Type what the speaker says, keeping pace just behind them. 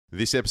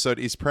This episode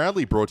is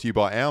proudly brought to you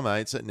by our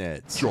mates at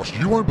Ned's. Josh,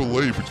 you won't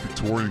believe which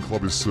Victorian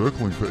club is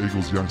circling for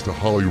Eagles youngster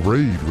Harley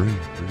Reid.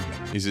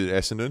 Is it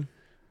Essendon?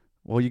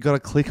 Well, you got to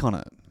click on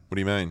it. What do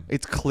you mean?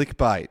 It's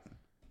clickbait.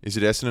 Is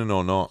it Essendon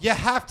or not? You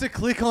have to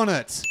click on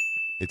it.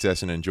 It's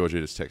Essendon. Georgia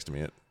just texted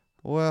me it.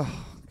 Well,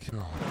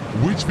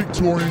 Which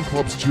Victorian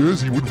club's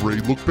jersey would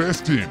Reid look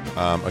best in?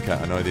 Okay,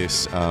 I know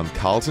this.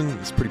 Carlton,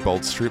 it's a pretty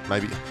bold strip.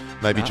 Maybe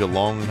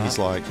Geelong. He's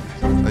like,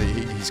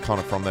 he's kind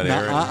of from that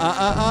area.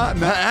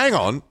 No. Hang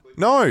on.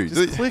 No.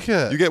 Just click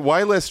it. You get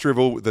way less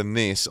drivel than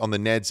this on the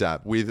Ned's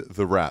app with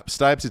the Wrap.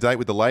 Stay up to date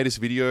with the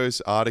latest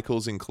videos,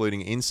 articles,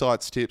 including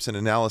insights, tips, and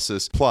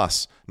analysis.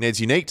 Plus,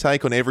 Ned's unique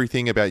take on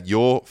everything about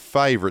your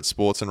favourite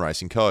sports and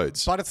racing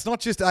codes. But it's not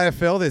just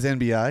AFL. There's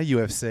NBA,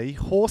 UFC,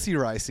 horsey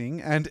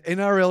racing, and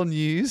NRL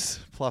news,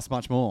 plus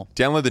much more.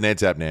 Download the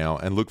Ned's app now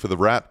and look for the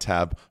Wrap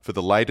tab for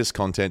the latest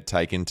content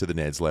taken to the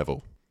Ned's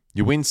level.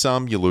 You win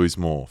some, you lose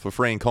more. For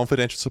free and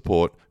confidential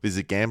support,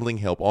 visit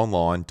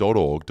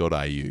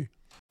gamblinghelponline.org.au.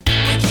 We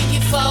kick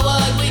it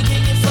forward, we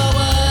kick it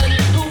forward. You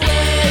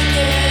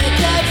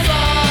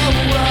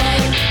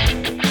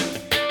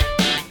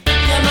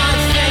might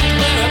think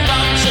we're a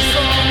bunch of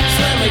fools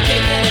when we're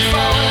kicking it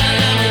forward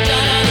and we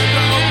don't know the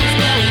rules,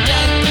 but we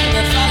don't give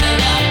a fuck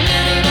about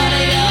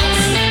anybody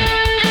else.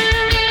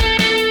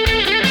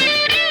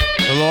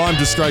 Hello, I'm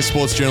disgraced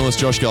sports journalist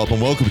Josh Gallop,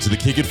 and welcome to the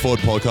Kick It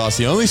Forward podcast,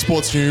 the only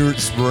sports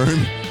news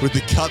room with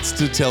the guts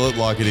to tell it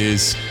like it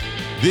is.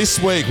 This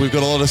week, we've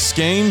got a lot of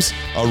schemes,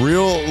 a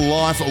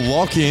real-life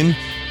lock-in,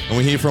 and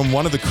we hear from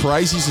one of the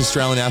craziest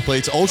Australian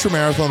athletes,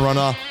 ultramarathon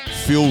runner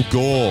Phil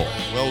Gore.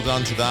 Well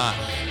done to that.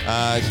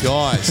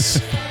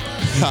 Guys,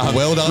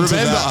 Well done to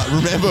that.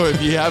 Remember, if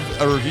you have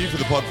a review for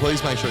the pod,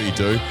 please make sure you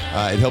do.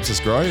 It helps us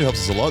grow. It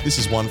helps us a lot. This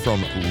is one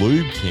from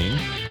Lube King.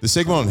 The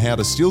segment on how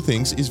to steal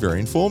things is very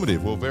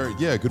informative. Well,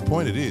 good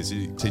point it is.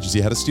 It teaches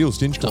you how to steal.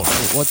 Stinge Corner.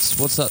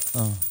 What's that?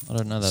 Oh, I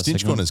don't know that.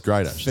 Stinge Corner is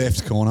great, actually.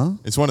 Theft corner.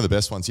 It's one of the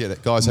best ones. Yeah,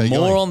 guys, how you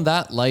More going? on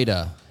that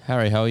later.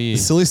 Harry, how are you?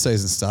 The silly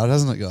season started,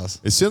 hasn't it, guys?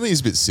 It certainly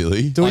is a bit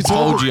silly. I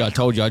told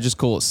you. I just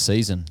call it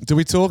season. Do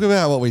we talk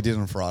about what we did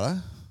on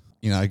Friday?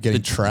 You know,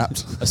 getting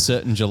trapped. A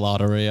certain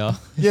gelateria.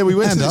 Yeah, we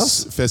went And to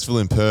us. this festival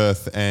in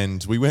Perth,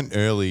 and we went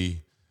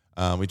early.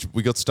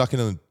 We got stuck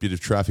in a bit of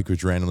traffic,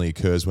 which randomly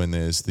occurs when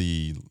there's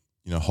the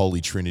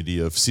holy trinity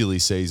of silly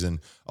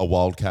season, a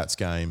Wildcats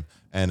game,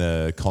 and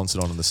a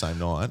concert on the same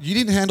night. You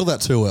didn't handle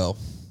that too well.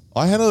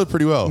 I handled it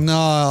pretty well. No,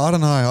 I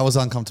don't know. I was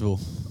uncomfortable.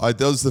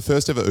 That was the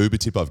first ever Uber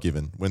tip I've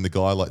given when the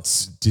guy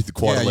did the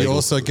quite Yeah, illegal. you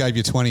also gave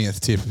your 20th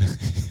tip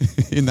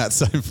in that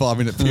same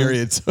 5-minute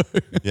period too.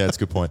 Yeah, it's a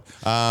good point.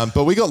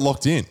 But we got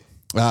locked in.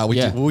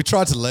 We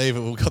tried to leave,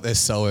 but we got there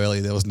so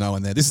early there was no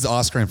one there. This is the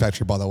Ice Cream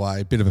Factory, by the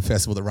way, a bit of a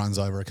festival that runs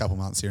over a couple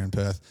months here in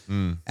Perth.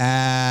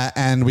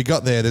 And we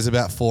got there. There's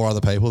about 4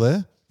 other people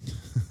there.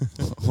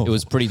 It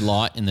was pretty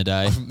light in the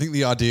day. I think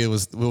the idea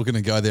was we were going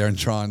to go there and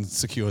try and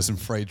secure some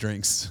free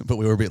drinks, but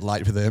we were a bit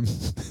late for them.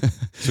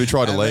 So we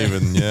tried to leave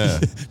and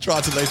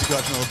Tried to leave to go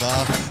to another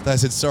bar. They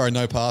said, sorry,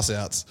 no pass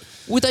outs.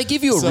 Would they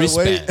give you a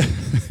wristband?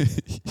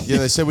 Yeah,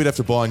 they said we'd have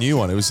to buy a new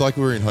one. It was like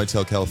we were in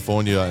Hotel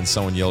California and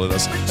someone yelled at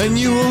us, and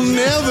you will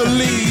never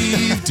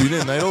leave. Dude,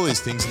 and they had all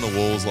these things on the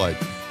walls like,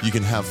 you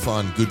can have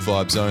fun, good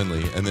vibes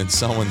only. And then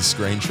someone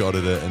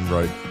screenshotted it and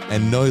wrote,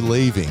 and no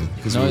leaving,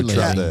 because we were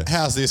trapped there.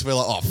 How's this? We're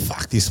like, oh,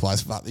 fuck this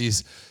place, fuck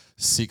this.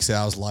 6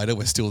 hours later,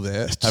 we're still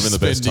there. Having the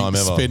best time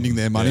ever. Spending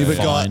their money. Yeah.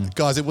 But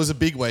guys, it was a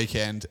big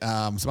weekend.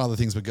 Some other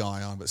things were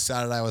going on, but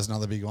Saturday was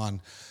another big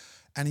one.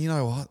 And you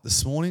know what?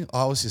 This morning,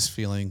 I was just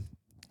feeling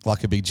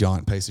like a big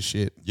giant piece of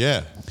shit.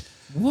 Yeah.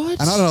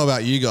 What? And I don't know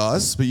about you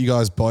guys, but you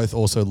guys both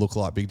also look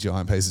like big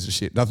giant pieces of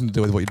shit. Nothing to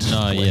do with what you did.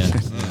 Oh, yeah.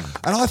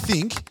 And I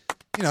think,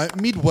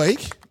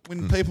 midweek,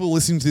 when people are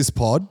listening to this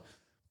pod,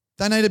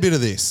 they need a bit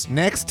of this.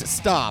 Next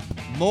stop,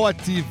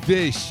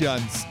 Motivation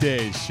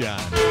Station.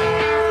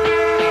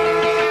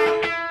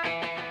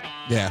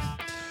 Yeah.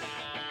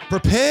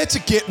 Prepare to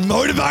get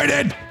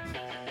motivated.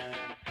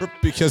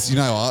 Because you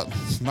know what?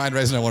 The main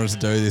reason I wanted to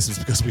do this is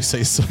because we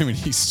see so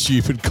many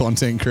stupid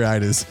content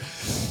creators.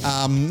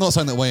 Not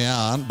saying that we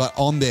aren't, but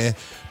on there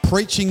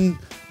preaching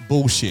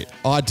bullshit.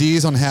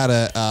 Ideas on how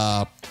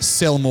to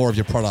sell more of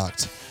your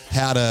product.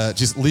 How to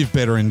just live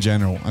better in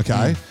general,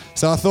 okay?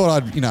 So I thought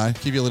I'd,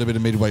 give you a little bit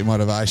of midweek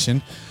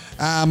motivation.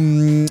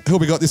 Who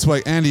we got this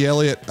week? Andy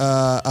Elliott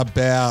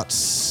about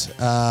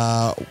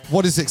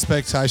what his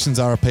expectations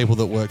are of people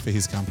that work for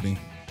his company.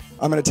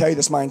 I'm going to tell you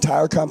this, my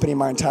entire company,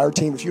 my entire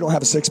team, if you don't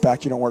have a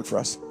six-pack, you don't work for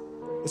us.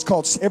 It's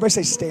called, everybody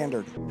say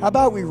standard. How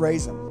about we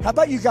raise them? How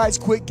about you guys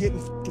quit getting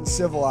fucking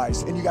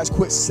civilized and you guys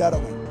quit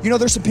settling?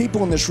 There's some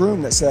people in this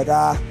room that said,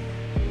 I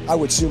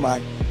would sue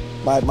my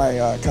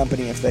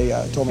company if they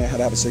told me I had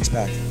to have a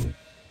six-pack.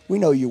 We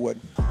know you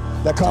would.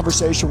 That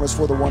conversation was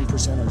for the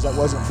 1%ers. That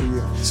wasn't for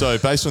you. So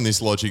based on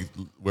this logic,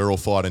 we're all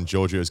fighting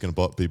Georgia is going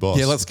to be boss.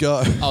 Yeah, let's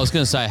go. I was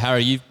going to say,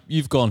 Harry,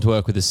 you've gone to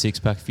work with a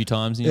 6-pack a few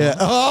times. Yeah.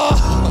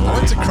 Oh, I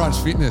went to Crunch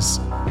Fitness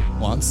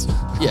once.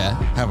 Yeah.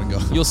 Haven't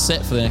gone. You're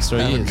set for the next 3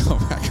 years. Haven't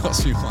gone back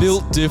last few months.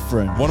 Built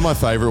different. One of my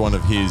favourite one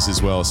of his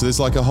as well. So there's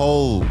like a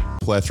whole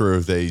plethora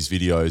of these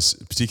videos,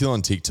 particularly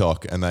on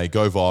TikTok, and they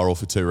go viral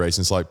for two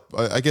reasons. Like,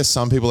 I guess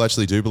some people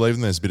actually do believe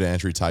them. There's a bit of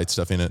Andrew Tate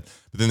stuff in it,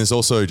 but then there's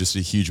also just a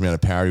huge amount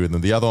of parody with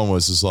them. The other one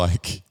was just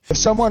like, If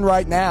someone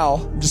right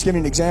now, just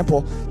giving an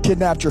example,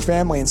 kidnapped your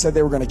family and said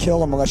they were going to kill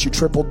them unless you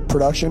tripled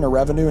production or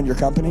revenue in your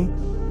company,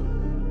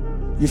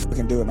 you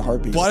fucking do it in a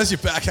heartbeat. Why does your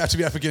back have to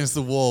be up against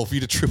the wall for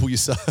you to triple your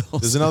sales?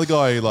 there's another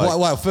guy like,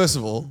 Well, first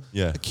of all,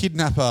 Yeah. a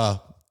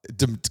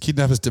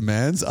kidnapper's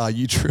demands are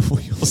you triple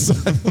your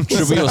sales.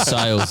 Triple your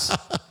sales.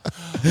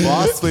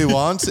 what we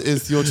want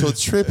is you to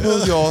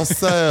triple your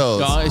sales.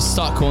 Guys,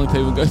 start calling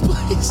people and go,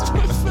 please,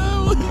 my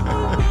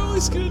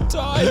family's going to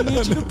die. I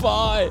need you to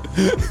buy.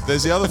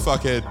 There's the other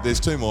fuckhead.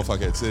 There's two more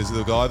fuckheads. There's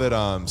the guy that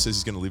says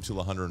he's going to live till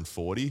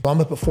 140. I'm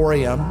up at 4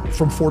 a.m.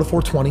 From 4 to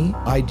 4:20,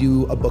 I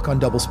do a book on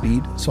double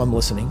speed, so I'm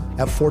listening.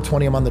 At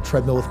 4:20, I'm on the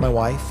treadmill with my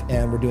wife,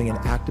 and we're doing an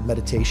active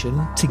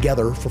meditation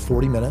together for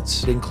 40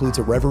 minutes. It includes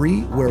a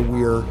reverie where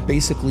we're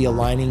basically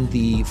aligning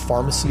the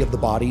pharmacy of the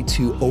body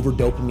to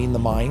over-dopamine the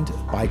mind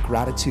by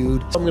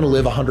gratitude. I'm going to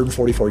live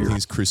 144 I years. think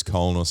it's Chris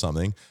Colin or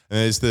something. And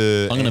there's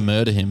the... I'm going to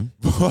murder him.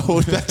 Well,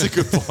 that's a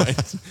good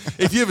point.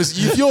 if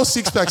your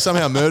six-pack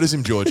somehow murders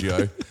him,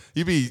 Giorgio,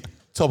 you'd be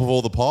top of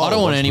all the pile. I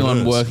don't want of anyone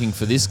entrepreneurs. working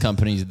for this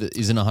company that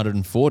isn't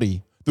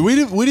 140. The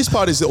weirdest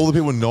part is that all the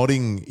people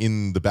nodding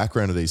in the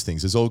background of these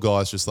things, there's all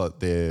guys just like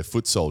they're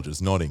foot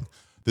soldiers nodding.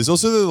 There's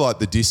also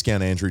the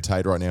discount Andrew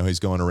Tate right now who's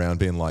going around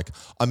being like,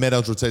 I met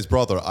Andrew Tate's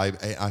brother. I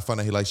find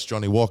out he likes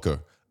Johnny Walker.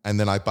 And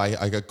then I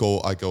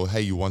go, hey,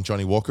 you want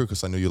Johnny Walker?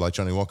 Because I know you like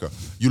Johnny Walker.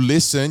 You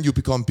listen, you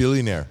become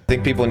billionaire. I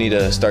think people need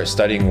to start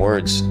studying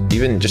words,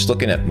 even just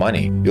looking at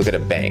money. You look at a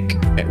bank.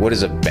 And what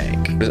is a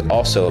bank? There's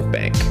also a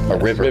bank, a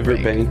river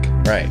bank.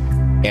 Right.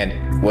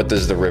 And what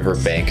does the river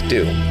bank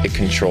do? It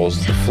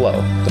controls the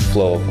flow. The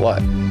flow of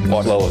what?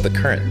 The flow of the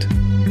current,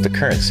 the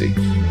currency.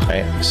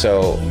 Right.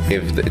 So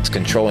if it's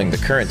controlling the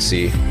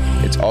currency,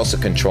 it's also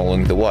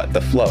controlling the what? The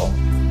flow.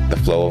 The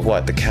flow of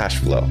what? The cash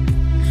flow.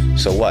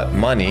 So what?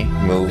 Money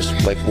moves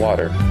like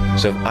water.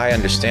 So if I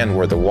understand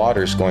where the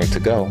water is going to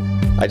go,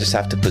 I just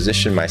have to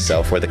position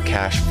myself where the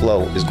cash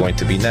flow is going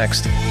to be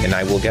next, and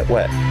I will get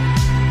wet.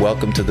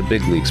 Welcome to the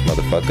big leagues,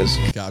 motherfuckers.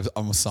 Guys,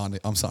 I'm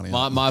signing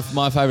up. My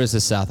favorite is the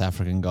South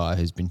African guy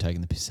who's been taking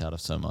the piss out of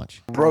so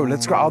much. Bro,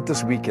 let's go out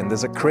this weekend.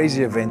 There's a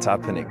crazy event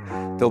happening.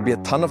 There'll be a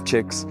ton of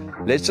chicks.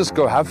 Let's just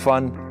go have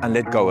fun and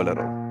let go a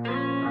little.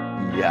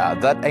 Yeah,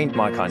 that ain't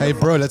my kind Hey, of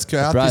fun. bro, let's go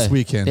out this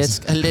weekend.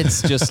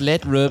 Let's just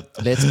let rip.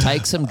 Let's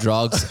take some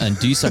drugs and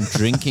do some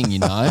drinking, you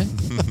know?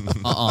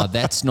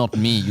 That's not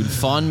me. You'll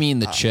find me in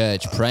the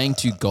church praying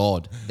to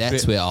God.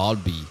 That's where I'll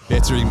be.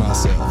 Bettering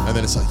myself. And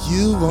then it's like,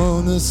 you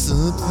want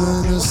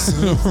something.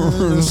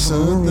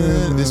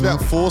 There's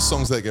about 4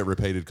 songs that get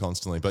repeated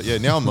constantly. But yeah,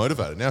 now I'm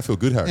motivated. Now I feel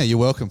good, Harry. Yeah, you're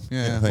welcome.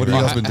 Yeah. thank What you.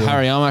 have you guys been doing?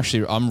 Harry,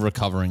 I'm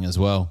recovering as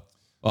well.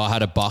 I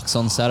had a bucks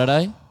on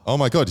Saturday. Oh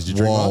my God, did you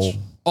drink much?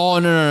 Oh,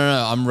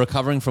 no. I'm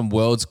recovering from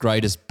world's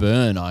greatest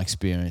burn I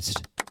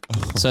experienced.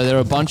 So there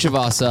are a bunch of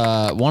us.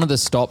 One of the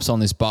stops on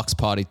this Bucks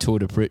party tour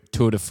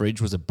de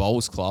Fridge was a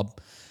bowls club,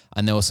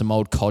 and there were some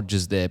old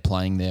codgers there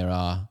playing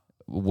their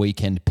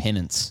weekend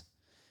pennants.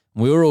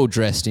 We were all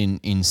dressed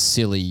in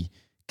silly,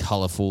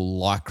 colourful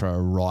lycra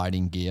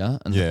riding gear,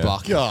 and Yeah.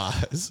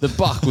 the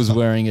buck was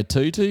wearing a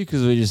tutu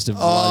because we're just a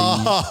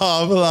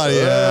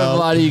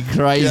bloody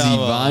crazy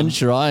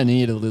bunch, right? And he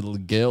had a little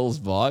girl's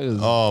bike.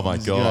 Oh my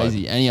God.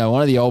 Crazy. Anyway,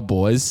 one of the old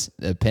boys,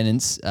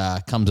 Penance,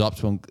 comes up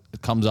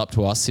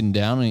to us sitting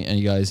down, and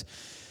he goes,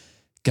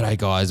 "G'day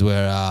guys,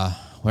 we're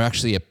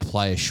actually a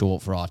player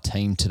short for our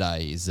team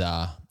today. Is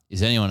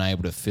anyone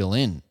able to fill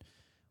in?"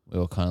 We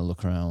all kind of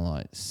look around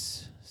like,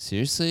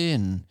 seriously?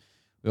 And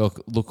we all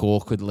look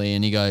awkwardly,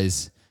 and he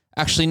goes,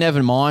 "Actually,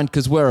 never mind,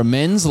 because we're a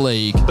men's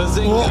league."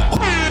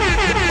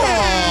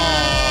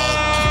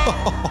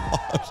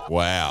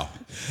 Wow.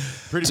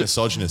 Pretty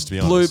misogynist, to be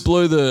honest.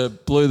 Blew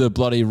the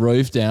bloody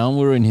roof down.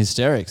 We were in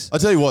hysterics. I'll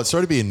tell you what,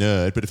 sorry to be a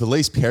nerd, but if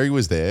Elise Perry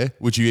was there,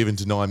 would you even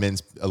deny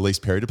men's Elise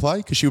Perry to play?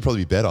 Because she would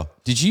probably be better.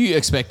 Did you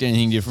expect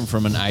anything different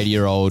from an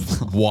 80-year-old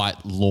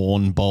white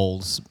lawn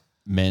bowls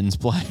men's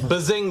player?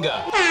 Bazinga!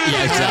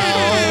 Yeah,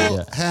 exactly.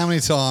 Yeah. How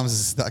many times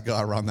has that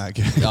guy run that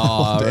game?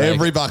 Oh, I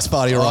Every reckon- Bucks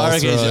party I rolls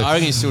reckon, through. I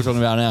reckon he's still talking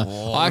about it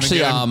now. I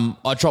actually, again.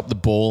 I dropped the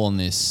ball on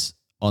this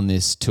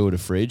tour de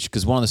Fridge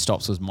because one of the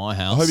stops was my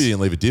house. I hope you didn't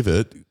leave a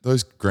divot.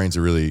 Those greens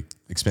are really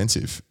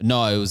expensive.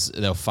 No,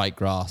 they were fake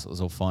grass. It was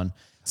all fun.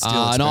 Still No,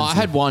 I expensive.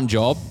 had one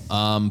job.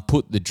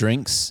 Put the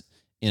drinks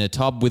in a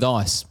tub with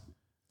ice.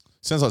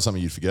 Sounds like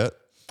something you'd forget.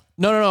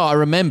 No. I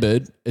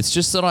remembered. It's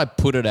just that I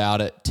put it out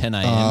at 10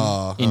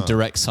 a.m. in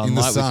direct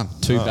sunlight sun.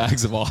 with 2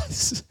 bags of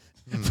ice.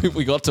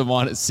 We got to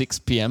mine at 6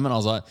 p.m. and I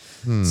was like,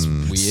 it's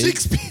weird.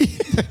 6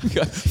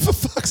 p.m. For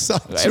fuck's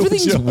sake.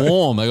 Everything's Giorgio.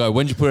 warm. I go,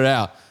 when'd you put it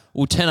out?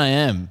 Well, 10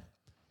 a.m.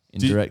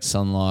 in direct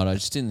sunlight. I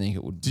just didn't think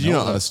it would. Did you not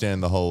melt.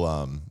 understand the whole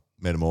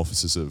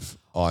metamorphosis of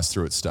ice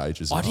through its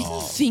stages. I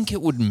didn't think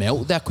it would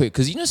melt that quick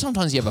because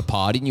sometimes you have a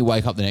party and you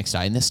wake up the next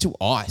day and there's still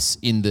ice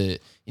in the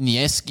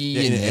esky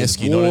and there's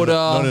water.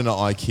 Not in an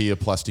IKEA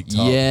plastic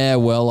tub. Yeah,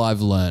 well,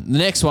 I've learned. The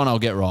next one I'll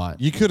get right.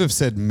 You could have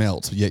said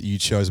melt, yet you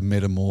chose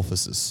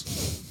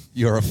metamorphosis.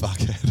 You're a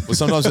fuckhead. Well,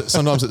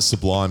 sometimes it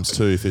sublimes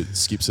too if it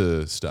skips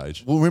a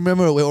stage. Well,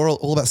 remember, we're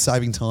all about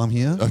saving time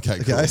here. Okay,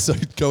 cool. So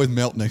go with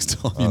melt next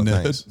time, you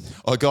nerd. Thanks.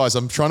 Oh, guys,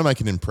 I'm trying to make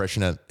an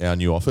impression at our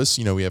new office.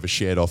 We have a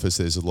shared office.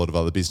 There's a lot of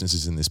other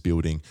businesses in this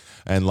building.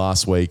 And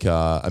last week,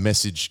 a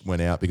message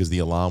went out because the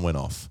alarm went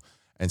off.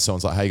 And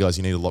someone's like, hey, guys,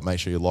 you need to make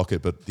sure you lock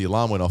it. But the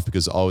alarm went off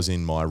because I was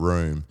in my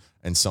room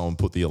and someone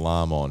put the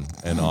alarm on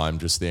and I'm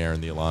just there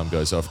and the alarm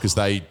goes off because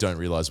they don't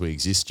realize we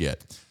exist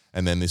yet.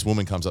 And then this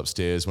woman comes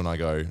upstairs when I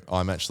go,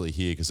 I'm actually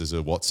here because there's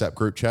a WhatsApp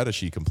group chat as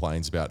she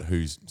complains about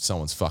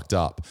someone's fucked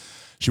up.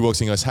 She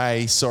walks in and goes,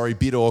 hey, sorry,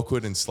 bit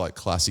awkward. And it's like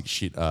classic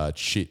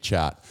shit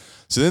chat.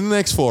 So then the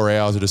next 4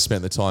 hours I just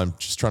spent the time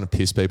just trying to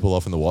piss people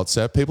off in the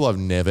WhatsApp. People I've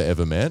never,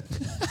 ever met.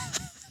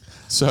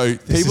 So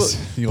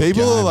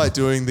people are like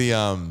doing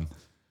the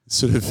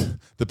sort of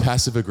the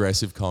passive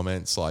aggressive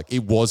comments like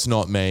it was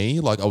not me,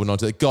 like I would not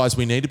do it. Guys,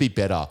 we need to be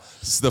better.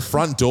 The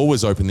front door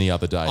was open the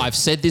other day. I've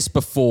said this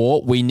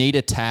before, we need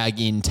a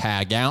tag in,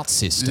 tag out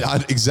system.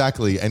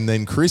 Exactly. And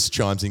then Chris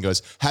chimes in and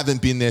goes,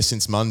 haven't been there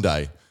since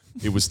Monday.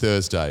 It was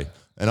Thursday.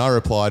 And I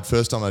replied,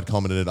 first time I'd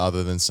commented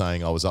other than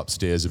saying I was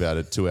upstairs about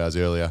it 2 hours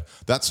earlier.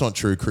 That's not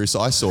true, Chris.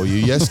 I saw you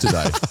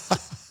yesterday.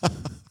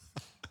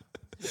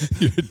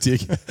 You're a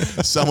dick.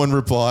 Someone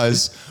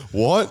replies,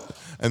 what?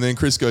 And then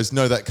Chris goes,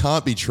 no, that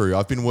can't be true.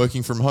 I've been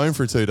working from home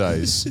for 2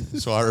 days.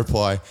 So I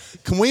reply,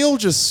 can we all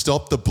just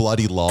stop the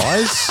bloody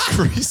lies?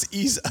 Chris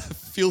is a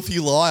filthy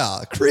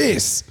liar.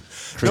 Chris,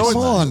 come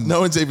on. No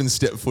one's even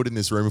stepped foot in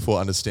this room before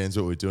understands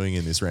what we're doing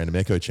in this random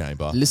echo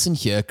chamber. Listen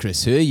here,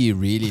 Chris. Who are you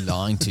really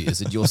lying to?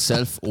 Is it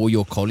yourself or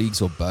your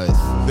colleagues or both?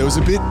 There was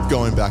a bit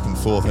going back and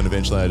forth and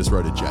eventually I just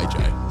wrote a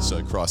JJ.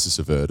 So crisis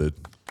averted.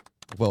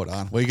 Well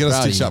done. Well, you got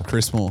to stitch up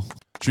Chris more.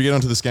 Should we get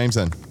on to the schemes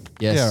then?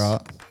 Yes. Yeah,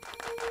 right.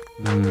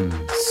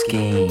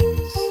 Schemes.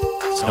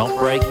 It's not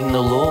breaking the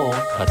law,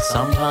 but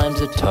sometimes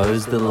it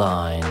toes the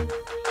line.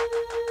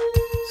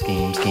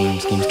 Scheme, scheme,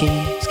 scheme,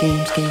 scheme,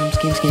 scheme, scheme,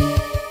 scheme, scheme.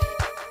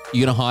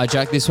 You gonna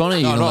hijack this one, or are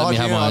you gonna let me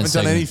have my own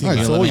segment? I haven't done anything. You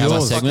gonna let me have my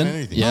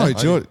segment? Yeah. No,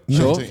 do it.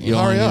 Sure. You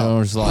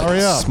want just like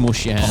Hurry up.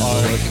 smush your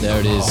hand. There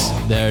it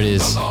is. There it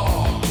is.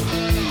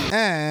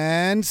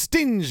 And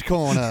Stinge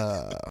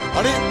Corner.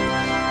 I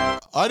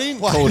didn't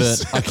Called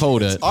it. I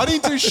called it. I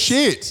didn't do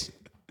shit.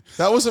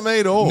 That wasn't me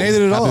at all. Neither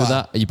did Happy I. with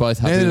that? Are you both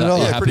happy Neither with did that? I.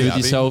 You Yeah, happy pretty with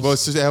happy. yourself? Well,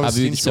 it's just how was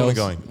Happy with Stinge Corner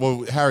yourself? going?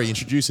 Well, Harry,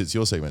 introduce it. It's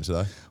your segment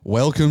today.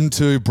 Welcome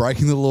to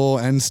Breaking the Law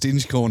and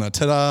Stinge Corner.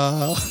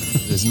 Ta-da.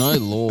 There's no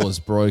laws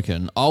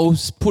broken. I'll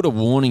put a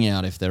warning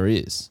out if there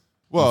is.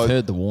 Well, I've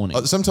heard the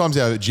warning. Sometimes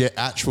our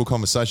actual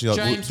conversation, you're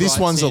like, James this writes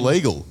one's in.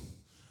 illegal.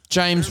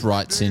 James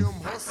writes in,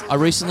 I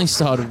recently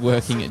started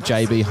working at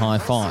JB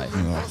Hi-Fi.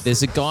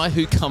 There's a guy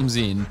who comes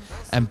in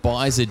and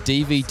buys a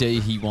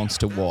DVD he wants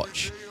to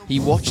watch. He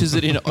watches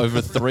it in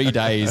over 3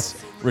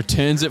 days,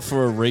 returns it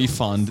for a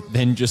refund,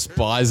 then just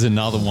buys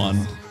another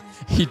one.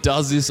 He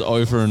does this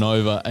over and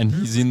over, and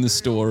he's in the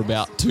store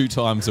about 2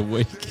 times a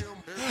week.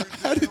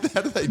 How do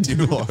they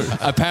do it?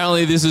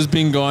 Apparently this has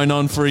been going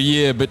on for a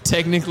year, but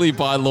technically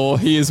by law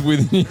he is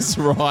within his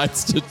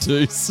rights to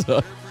do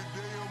so.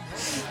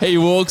 He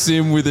walks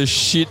in with a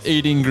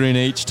shit-eating grin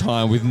each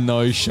time with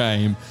no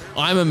shame.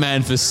 I'm a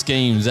man for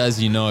schemes,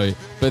 as you know,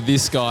 but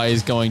this guy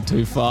is going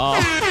too far.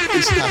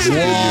 This has to be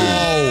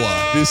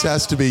you. This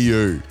has to be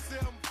you.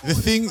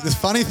 The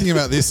funny thing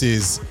about this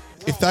is,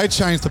 if they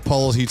change the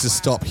policy to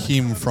stop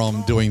him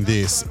from doing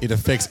this, it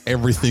affects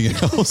everything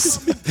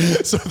else.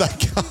 So they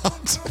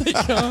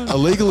can't.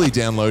 Illegally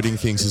downloading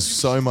things is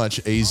so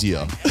much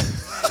easier.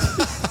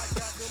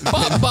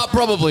 but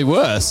probably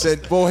worse.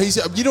 Well,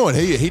 you know what?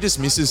 He just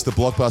misses the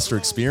blockbuster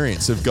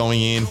experience of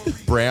going in,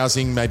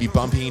 browsing, maybe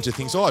bumping into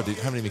things. Oh, I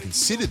haven't even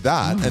considered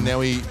that. And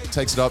now he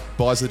takes it up,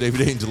 buys the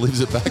DVD and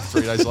delivers it back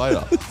 3 days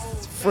later.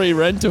 Free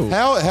rental.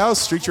 How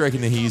strict do you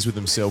reckon he is with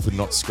himself with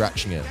not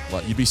scratching it?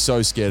 Like, you'd be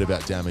so scared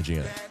about damaging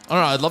it. I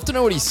don't know. I'd love to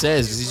know what he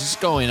says, because he's just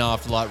going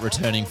after, like,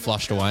 returning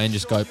flushed away and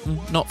just go,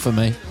 not for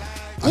me.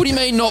 What do you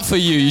mean not for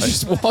you? You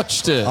just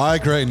watched it. I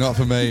agree, not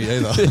for me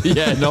either.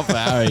 Yeah, not for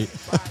Harry.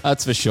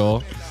 That's for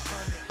sure.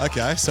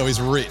 Okay, so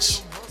he's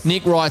rich.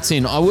 Nick writes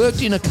in, I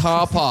worked in a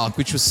car park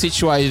which was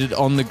situated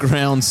on the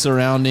grounds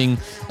surrounding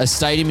a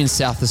stadium in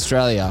South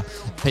Australia.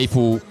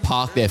 People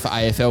park there for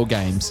AFL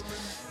games.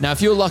 Now,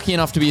 if you're lucky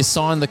enough to be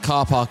assigned the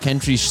car park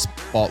entry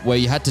spot where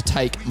you had to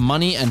take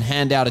money and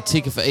hand out a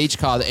ticket for each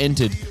car that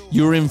entered,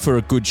 you were in for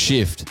a good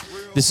shift.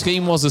 The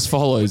scheme was as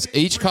follows.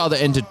 Each car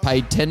that entered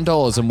paid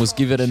 $10 and was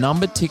given a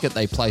numbered ticket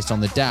they placed on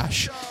the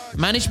dash.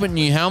 Management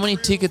knew how many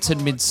tickets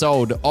had been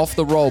sold off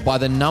the roll by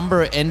the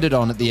number it ended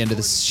on at the end of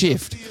the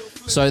shift,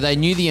 so they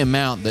knew the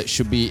amount that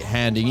should be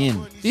handing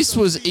in. This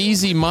was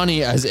easy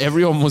money as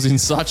everyone was in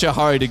such a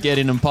hurry to get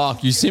in and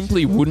park. You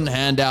simply wouldn't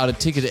hand out a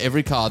ticket to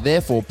every car,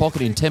 therefore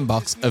pocketing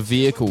 $10 a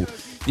vehicle.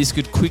 this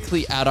could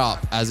quickly add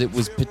up as it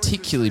was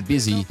particularly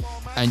busy,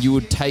 and you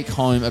would take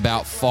home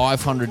about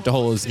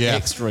 $500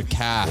 extra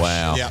cash.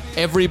 Wow. Yeah.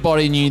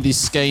 Everybody knew this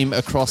scheme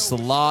across the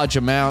large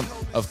amount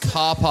of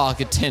car park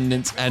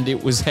attendants, and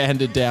it was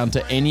handed down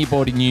to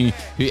anybody new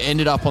who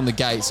ended up on the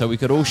gate, so we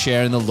could all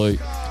share in the loot.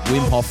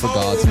 Wim Hof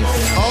regards.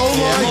 Oh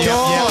my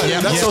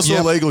God. That's also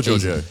illegal,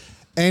 Giorgio.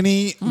 No,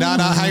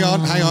 hang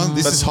on.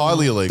 That's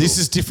highly illegal. This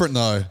is different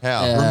though.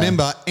 How? Yeah.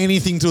 Remember,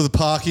 anything to do with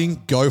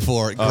parking, go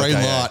for it. Green Okay,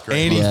 yeah, light.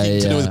 green light.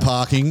 Anything to do Yeah. with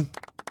parking,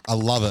 I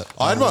love it.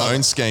 I had my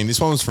own scheme. This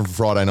one was from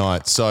Friday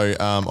night. So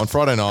on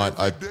Friday night,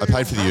 I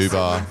paid for the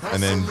Uber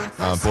and then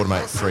bought a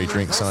mate 3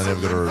 drinks, and I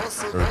never got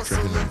a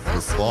drink in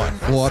reply.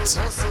 What?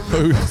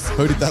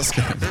 Who did that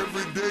scam?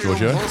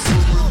 Giorgio?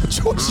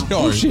 Giorgio.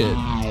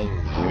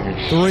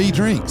 Bullshit. 3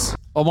 drinks.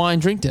 Oh, mine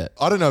drink debt.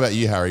 I don't know about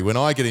you, Harry. When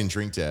I get in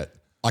drink debt,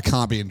 I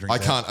can't be in drink. I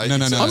debt. can't. No.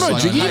 it's I'm not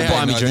like, drinking. You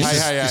buy me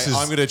drinks. Hey, This is-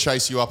 I'm going to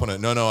chase you up on it.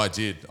 No, I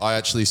did. I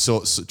actually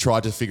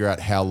tried to figure out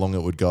how long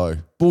it would go.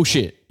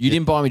 Bullshit. You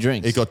didn't buy me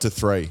drinks. It got to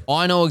 3.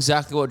 I know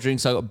exactly what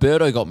drinks I got.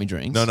 Birdo got me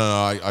drinks. No.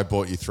 I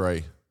bought you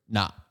 3.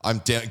 Nah.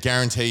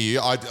 Guarantee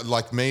you.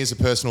 Like me as a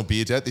personal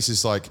beer debt. This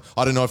is like,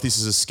 I don't know if this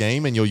is a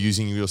scheme and you're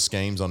using your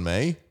schemes on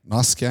me.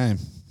 Nice game.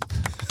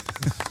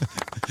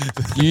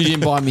 You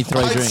didn't buy me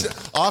 3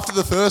 drinks. After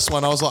the first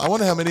one, I was like, I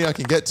wonder how many I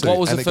can get to. What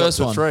was and the it got first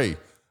to one? 3.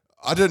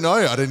 I don't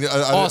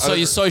know. So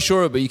you're so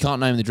sure, but you can't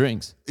name the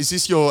drinks. Is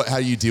this how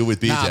you deal with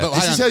beer debt?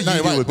 This is how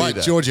you deal with beer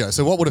debt. Giorgio.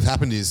 So what would have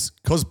happened is,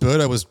 because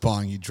Birdo was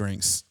buying you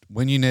drinks,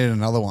 when you needed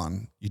another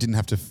one, you didn't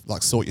have to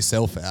sort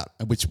yourself out,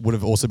 which would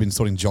have also been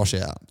sorting Josh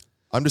out.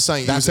 I'm just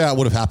saying. That's how it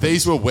would have happened.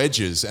 These were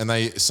wedges, and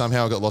they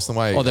somehow got lost in the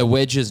way. Oh, they're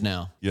wedges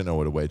now. You don't know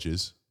what a wedge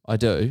is? I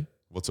do.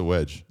 What's a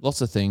wedge?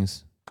 Lots of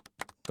things.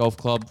 Golf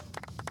club.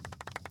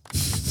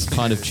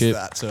 Kind of chip.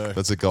 That too.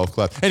 That's a golf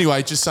club.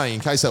 Anyway, just saying, in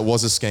case that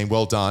was a scheme,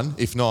 well done.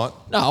 If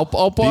not, No,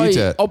 I'll buy Beer you,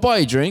 debt. I'll buy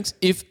you drinks.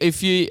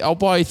 I'll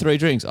buy you 3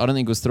 drinks. I don't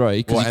think it was 3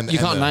 because you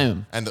can't name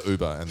them. And the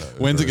Uber.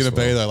 When's it going to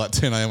as be well. though? Like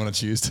 10 a.m. on a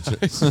Tuesday.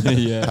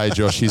 Yeah. Hey,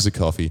 Josh, here's a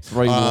coffee.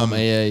 3 warm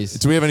EAs.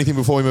 Do we have anything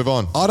before we move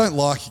on? I don't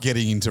like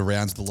getting into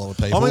rounds with a lot of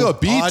people. Oh my God,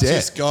 beer I debt.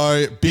 just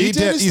go, beer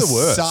debt debt is the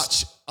worst.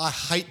 such, I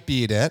hate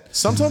beer debt.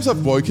 Sometimes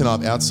I've woken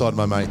up outside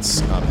my mate's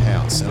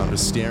house and I'm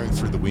just staring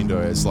through the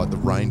window as like the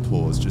rain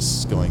pours,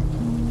 just going,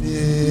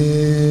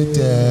 beer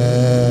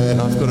debt. And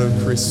I've got a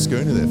Chris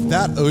Schooner there for me.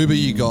 That Uber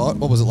you got,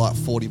 what was it, like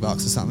 $40 or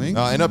something?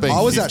 Ended up being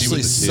I was 50 actually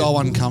with the so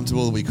tip.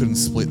 uncomfortable that we couldn't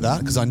split that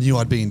because I knew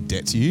I'd be in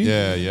debt to you.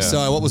 Yeah.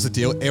 So what was the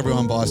deal?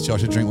 Everyone buys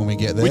Josh a drink when we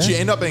get there. Which you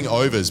end up being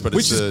overs, but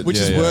Which is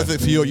worth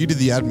it for you. You did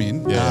the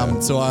admin. Yeah.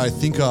 So I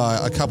think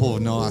a couple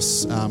of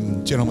nice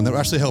gentlemen that were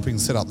actually helping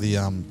set up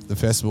the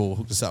festival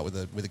hooked us up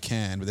with a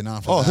can. But then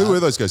after Oh, that, who were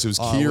those guys? It was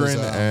Oh, it Kieran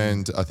was,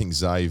 and I think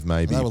Zave,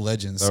 maybe. They were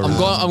legends. They were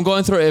I'm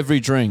going through every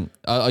drink.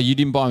 You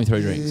didn't buy me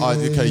 3 drinks.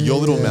 Okay, your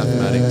little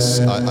mathematics.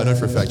 I know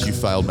for a fact you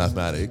failed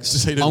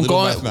mathematics.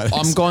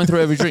 I'm going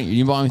through every drink. You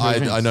didn't buy me 3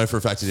 drinks. I know for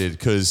a fact you did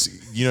because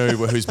you know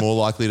who's more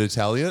likely to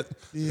tally it?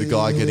 The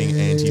guy getting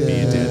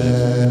anti-beer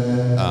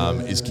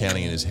debted is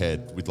counting in his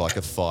head with like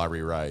a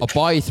fiery rage. I'll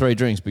buy you 3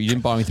 drinks, but you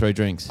didn't buy me 3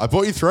 drinks. I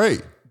bought you 3.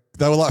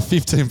 They were like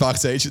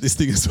 $15 each at this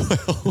thing as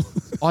well.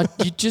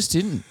 You just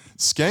didn't.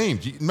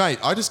 Schemed. Mate,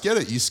 I just get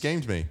it. You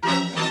schemed me.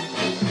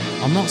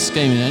 I'm not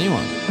scheming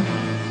anyone.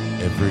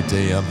 Every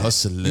day I'm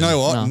hustling. You know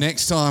what? No.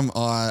 Next time we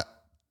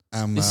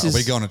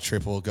go on a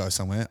trip or go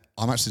somewhere,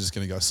 I'm actually just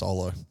going to go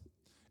solo.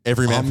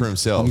 Every man for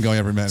himself. I'm going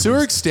every man So for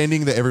we're himself.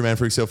 extending the every man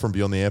for himself from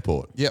beyond the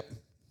airport. Yep.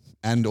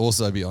 And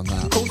also beyond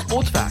that. Cool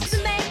sports facts.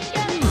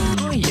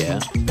 Oh yeah.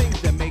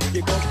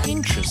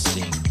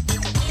 Interesting.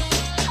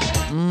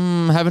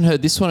 Haven't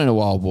heard this one in a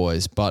while,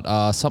 boys,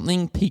 but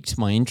something piqued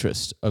my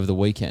interest over the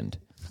weekend.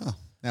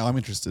 Now I'm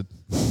interested.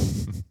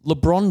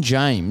 LeBron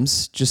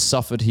James just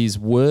suffered his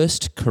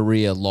worst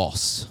career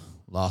loss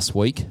last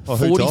week. Oh,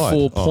 who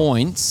 44 died? Oh.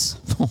 points.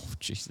 Oh,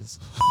 Jesus.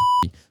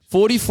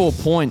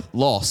 44-point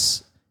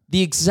loss.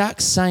 The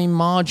exact same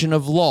margin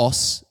of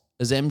loss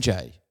as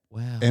MJ.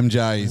 Wow.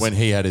 MJ's When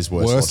he had his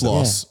worst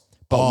loss. Yeah.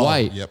 But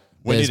wait. Yep.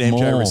 When there's did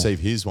MJ more. receive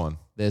his one?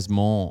 There's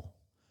more.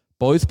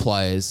 Both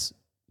players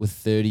were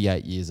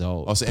 38 years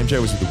old. Oh, so MJ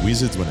was with the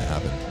Wizards when it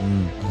happened.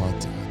 Oh,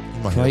 damn.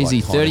 In my head,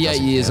 Crazy. like, kinda 38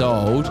 doesn't years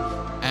count. old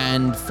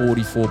and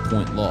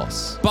 44-point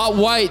loss. But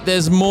wait,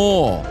 there's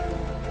more.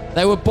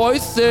 They were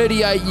both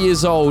 38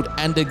 years old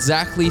and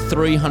exactly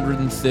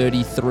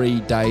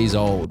 333 days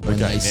old when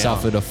Okay, they now-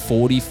 suffered a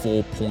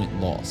 44-point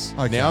loss.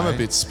 Okay. Now I'm a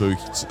bit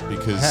spooked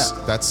because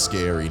that's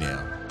scary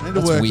now. I need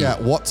to That's work weird.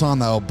 out what time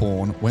they were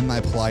born, when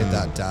they played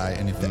that day,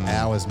 and if the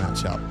hours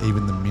match up,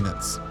 even the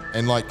minutes.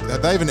 And like,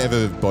 they haven't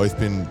ever both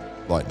been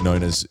like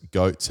known as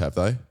GOATs, have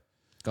they?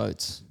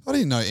 Goats. I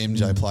didn't know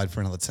MJ played for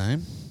another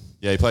team.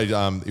 Yeah, he played.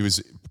 He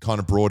was kind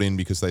of brought in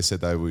because they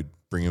said they would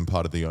bring him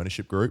part of the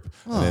ownership group,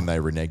 and then they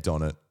reneged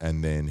on it,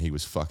 and then he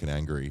was fucking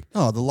angry.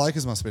 Oh, the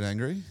Lakers must have been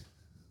angry.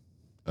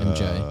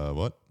 MJ.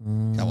 What?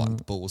 Come on,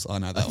 the Bulls. I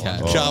know that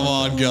Okay. one. Come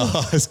on,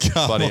 guys.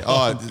 Come Funny.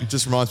 on. Oh, it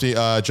just reminds me,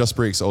 Just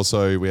Bricks.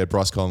 Also, we had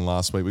Bryce Collin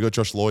last week. We got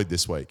Josh Lloyd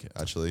this week,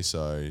 actually.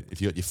 So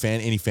if you got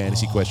any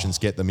fantasy questions,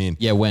 get them in.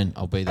 Yeah, when?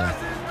 I'll be there.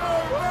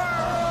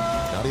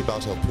 Nadia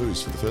Bartel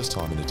poos for the first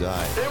time in a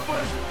day. It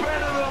was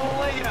better than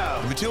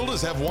Leo. The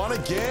Matildas have won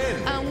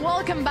again. And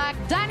welcome back,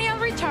 Daniel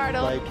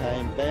Ricciardo. They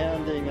came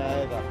bounding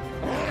over.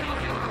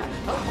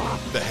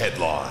 The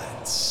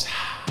headlines.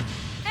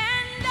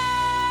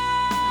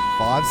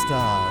 5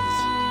 stars.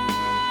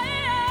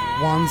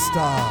 1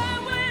 star.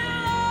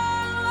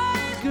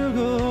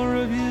 Google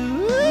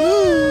review.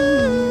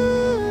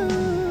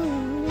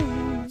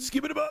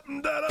 Skip it up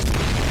and down.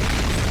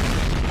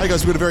 Hey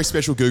guys, we've got a very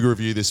special Google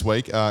review this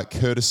week,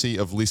 courtesy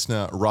of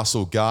listener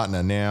Russell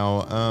Gartner.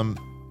 Now,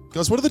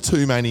 guys, what are the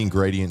 2 main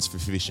ingredients for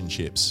fish and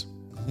chips?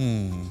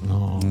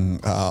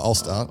 I'll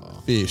start.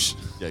 Fish.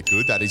 Yeah,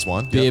 good. That is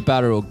one. Beer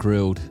batter or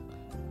grilled?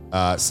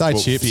 Say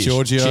chips, fish.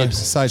 Giorgio. Chips.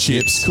 Say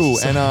chips. Cool.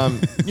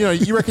 And,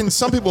 you reckon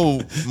some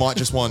people might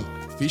just want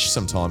fish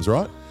sometimes,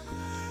 right?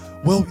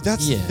 Well,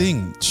 that's the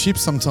thing.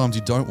 Chips sometimes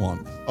you don't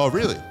want. Oh,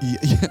 really?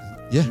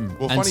 Yeah.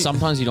 Well, And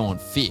sometimes you don't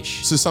want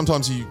fish. So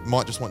sometimes you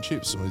might just want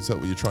chips. Is that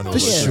what you're trying to For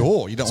allude to?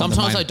 sure. You don't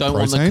Sometimes want the I main don't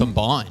want them protein.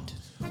 combined.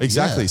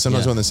 Exactly. Yeah.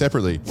 Sometimes Yeah. want them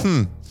separately.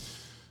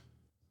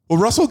 Well,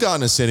 Russell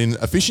Gardner said in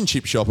a fish and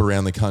chip shop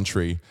around the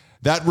country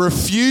that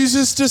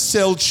refuses to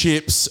sell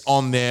chips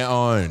on their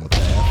own.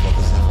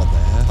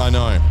 I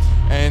know.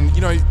 And,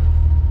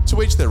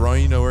 to each their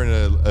own. We're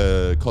in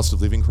a cost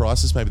of living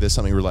crisis. Maybe there's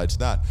something related to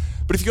that.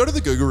 But if you go to the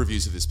Google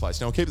reviews of this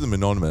place, now I'll keep them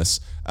anonymous,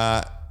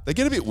 they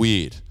get a bit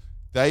weird.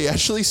 They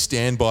actually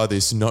stand by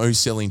this no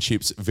selling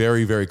chips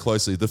very, very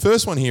closely. The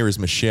first one here is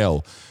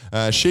Michelle.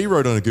 She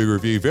wrote on a Google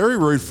review, very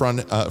rude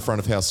front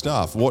of house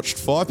staff. Watched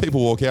 5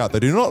 people walk out.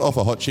 They do not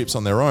offer hot chips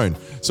on their own.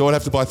 So I'd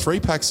have to buy 3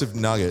 packs of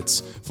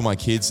nuggets for my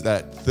kids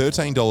at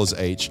 $13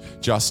 each.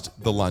 Just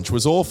the lunch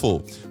was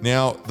awful.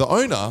 Now, the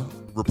owner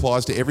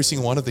replies to every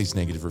single one of these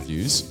negative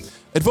reviews.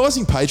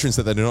 Advising patrons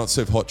that they do not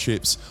serve hot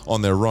chips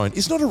on their own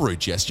is not a rude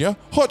gesture.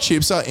 Hot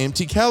chips are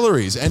empty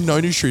calories and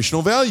no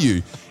nutritional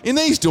value. In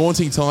these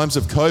daunting times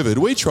of COVID,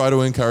 we try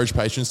to encourage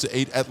patrons to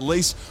eat at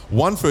least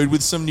one food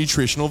with some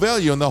nutritional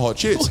value on the hot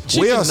chips.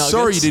 Chicken We are nuggets.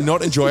 sorry you did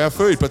not enjoy our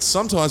food, but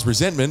sometimes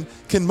resentment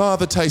can mar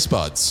the taste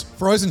buds.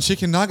 Frozen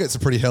chicken nuggets are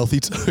pretty healthy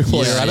too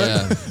while you're at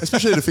it.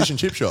 Especially at a fish and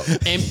chip shop.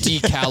 Empty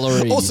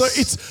calories. Also,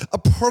 it's a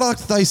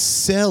product they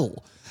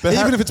sell. But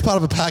even if it's part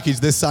of a package,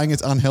 they're saying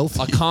it's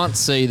unhealthy. I can't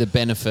see the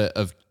benefit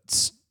of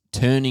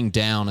turning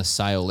down a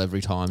sale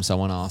every time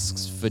someone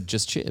asks for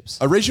just chips.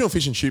 A regional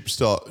fish and chip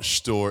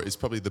store is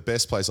probably the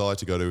best place I like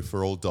to go to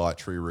for all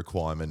dietary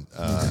requirement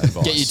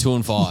advice. Get you 2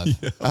 and 5.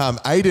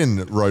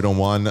 Aiden wrote on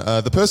one.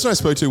 The person I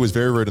spoke to was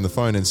very rude on the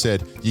phone and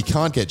said, "You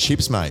can't get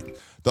chips, mate."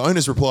 The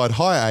owners replied,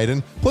 "Hi,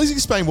 Aiden. Please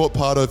explain what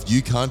part of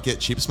 'you can't get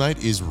chips, mate'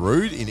 is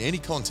rude in any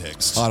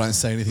context." I don't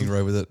see anything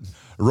wrong with it.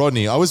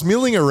 Rodney, I was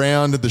milling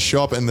around at the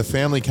shop and the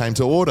family came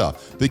to order.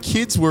 The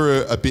kids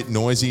were a bit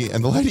noisy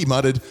and the lady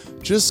muttered,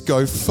 "Just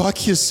go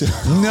fuck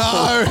yourself."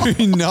 No.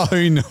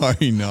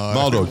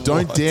 Muldog,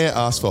 don't dare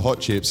ask for hot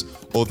chips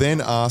or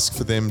then ask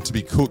for them to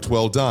be cooked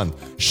well done.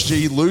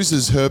 She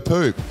loses her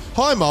poop.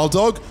 Hi,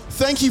 Muldog.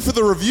 Thank you for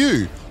the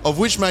review, of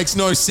which makes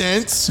no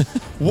sense.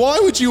 Why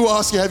would you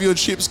ask to have your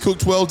chips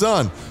cooked well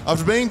done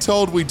after being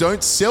told we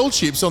don't sell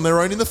chips on their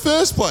own in the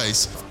first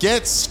place?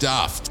 Get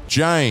stuffed.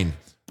 Jane,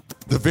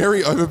 the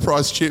very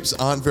overpriced chips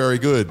aren't very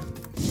good.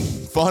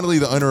 Finally,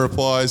 the owner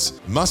replies,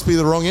 "Must be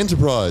the wrong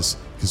enterprise,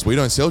 because we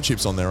don't sell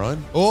chips on their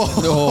own."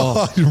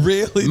 Oh,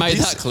 really? Made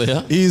This that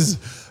clear. Is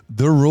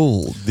the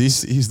rule.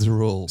 This is the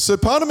rule. So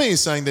part of me is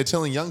saying they're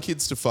telling young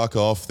kids to fuck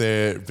off.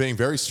 They're being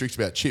very strict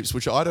about chips,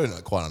 which I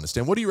don't quite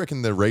understand. What do you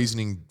reckon the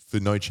reasoning for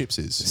no chips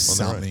is? on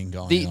their own? Something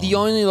going The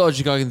on. only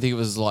logic I can think of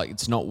is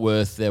it's not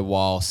worth their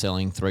while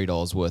selling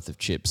 $3 worth of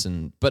chips,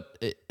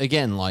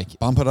 again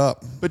Bump it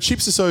up. But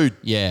chips are so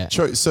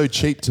so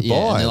cheap to yeah,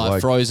 buy. and they're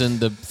frozen.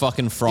 The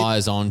fucking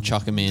fryers on,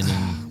 chuck them in.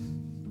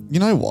 And You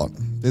know what?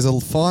 There's a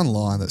fine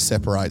line that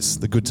separates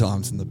the good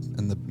times and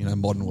the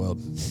modern world.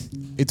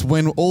 It's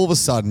when all of a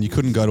sudden you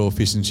couldn't go to a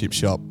fish and chip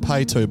shop,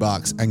 pay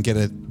 $2 and get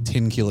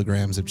 10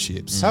 kilograms of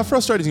chips. How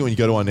frustrating is it when you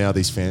go to one now,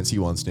 these fancy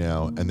ones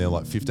now, and they're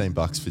like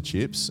 $15 for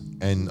chips?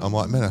 And I'm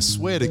like, man, I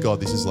swear to God,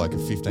 this is like a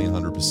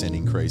 1,500%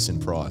 increase in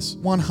price.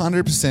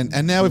 100%.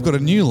 And now we've got a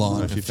new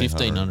line.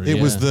 1,500. It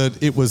was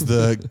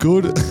the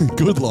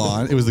good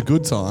line. It was the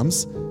good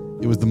times.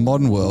 It was the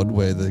modern world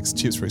where the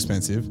chips were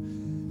expensive.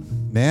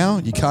 Now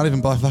you can't even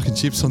buy fucking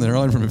chips on their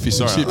own from a fish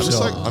and chip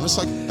shop. I'm just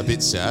a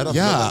bit sad. I've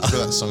got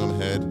that song in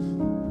my head.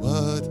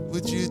 What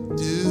would you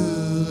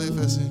do if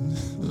I said...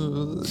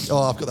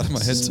 Oh, I've got that in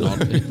my head too.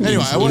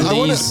 Anyway,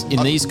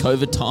 in these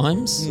COVID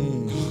times.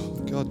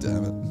 God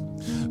damn it.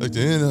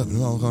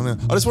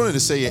 I just wanted to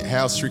see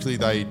how strictly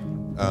they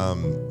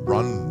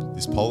run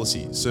this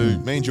policy. So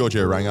me and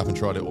Giorgio rang up and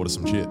tried to order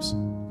some chips.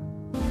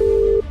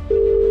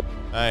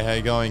 Hey, how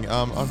you going?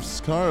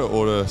 Can I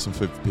order some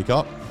food for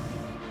pickup?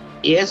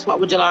 Yes, what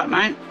would you like,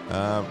 mate?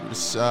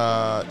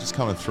 Just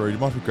coming through. Do you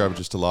mind if we grab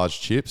just a large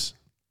chips?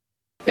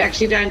 They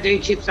actually don't do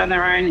chips on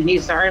their own here,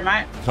 sorry,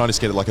 mate. Can I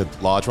just get like a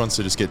large one?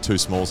 So just get 2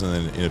 smalls and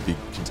then in a big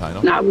container?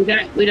 No,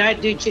 we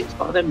don't do chips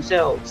by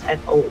themselves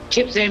at all.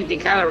 Chips are empty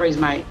calories,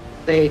 mate.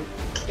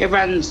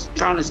 Everyone's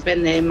trying to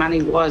spend their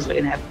money wisely,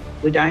 and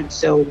we don't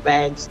sell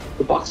bags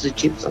or boxes of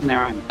chips on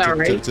their own.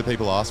 Sorry. Do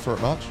people ask for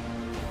it much?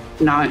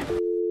 No.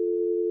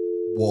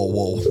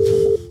 Whoa.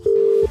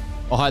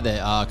 Oh, hi there.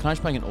 Can I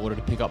just make an order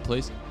to pick up,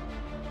 please?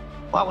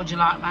 What would you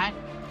like, mate?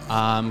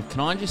 Can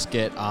I just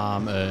get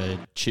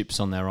chips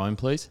on their own,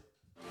 please?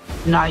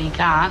 No, you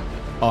can't.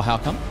 Oh, how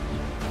come?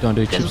 Don't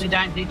do Because chips? we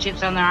don't do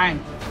chips on their own,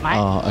 mate.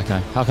 Oh,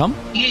 okay. How come?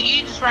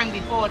 You just rang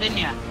before, didn't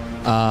you?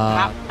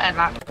 Bad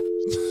luck.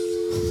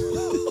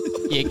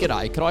 Yeah,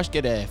 g'day. Could I just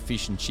get a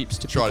fish and chips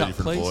to Try pick a up,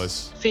 different please?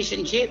 voice. Fish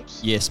and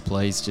chips? Yes,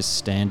 please. Just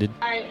standard.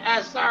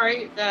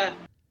 Sorry, the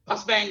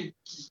boss man,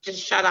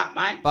 just shut up,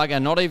 mate. Bugger,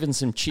 not even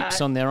some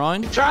chips on their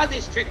own? Tried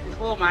this trick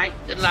before, mate.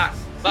 Good luck.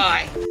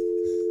 Bye.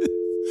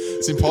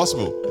 It's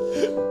impossible.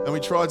 And we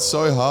tried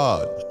so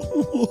hard.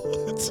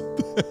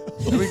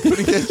 And we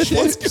couldn't get chips.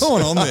 What's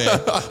going on there?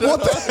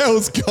 What the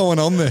hell's going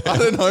on there? I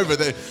don't know, but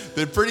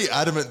they're pretty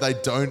adamant they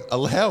don't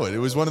allow it. It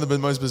was one of the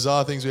most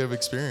bizarre things we ever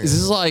experienced.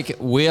 This is like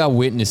we are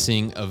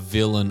witnessing a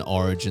villain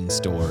origin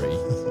story.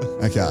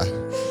 Okay.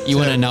 You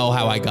want to know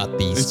how I got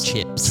these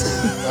chips?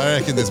 I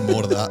reckon there's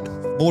more to that.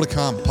 More to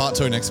come. Part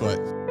 2 next week.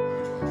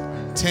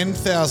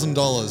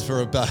 $10,000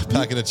 for a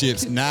packet of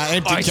chips. Nah,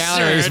 empty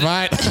calories,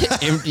 mate.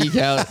 Empty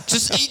calories.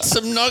 Just eat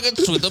some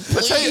nuggets with it,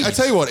 please. I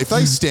tell you what, if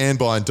they stand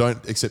by and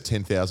don't accept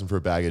 10,000 for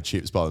a bag of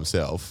chips by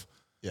themselves,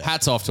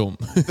 hats off to them.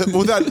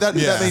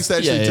 that means they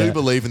actually do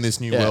believe in this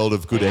new world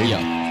of good eating.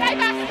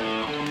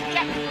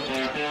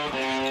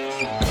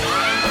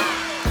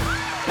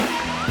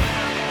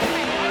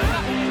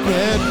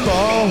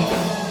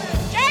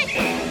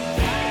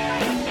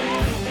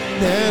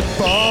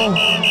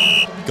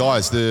 Netball.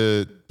 Guys,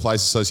 the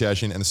Players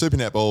Association and the Super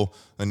Netball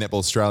and Netball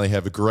Australia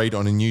have agreed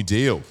on a new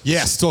deal.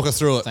 Yes, talk us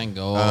through it. Thank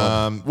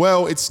God.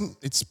 Well, it's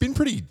been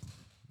pretty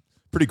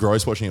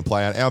gross watching it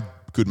play out. Our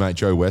good mate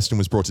Jo Weston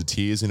was brought to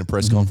tears in a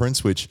press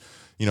conference, which,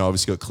 you know,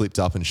 obviously got clipped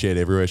up and shared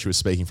everywhere. She was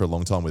speaking for a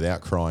long time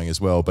without crying as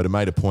well, but it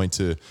made a point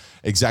to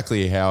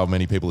exactly how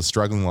many people are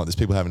struggling like this.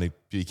 People having to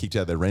be kicked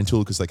out of their rental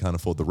because they can't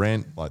afford the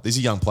rent. Like, these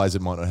are young players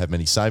that might not have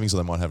many savings, or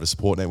they might have a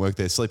support network.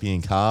 They're sleeping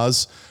in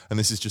cars, and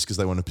this is just because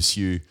they want to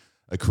pursue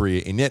a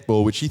career in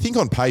netball, which you think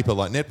on paper,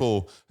 like,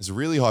 netball has a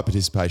really high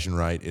participation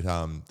rate.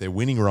 They're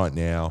winning right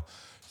now.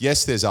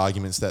 Yes, there's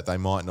arguments that they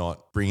might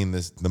not bring in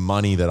the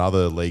money that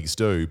other leagues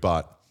do,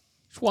 but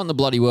just won the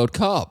bloody World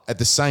Cup. At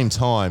the same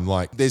time,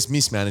 like, there's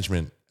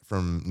mismanagement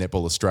from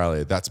Netball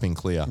Australia. That's been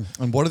clear.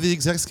 And what are the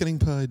execs getting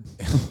paid?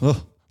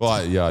 Well,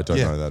 I don't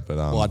know that, but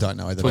I don't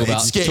know either.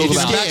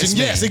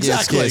 Yes,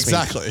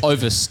 exactly.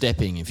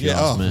 Overstepping, if you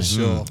ask me. For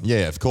sure.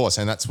 Yeah, of course,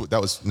 and that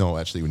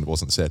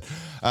wasn't said.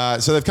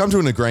 So they've come to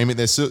an agreement.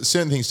 There's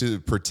certain things to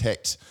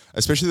protect,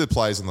 especially the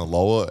players on the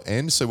lower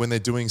end. So when they're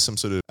doing some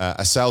sort of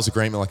a sales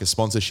agreement, like a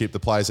sponsorship, the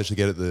players actually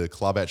get it. The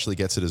club actually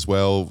gets it as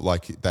well.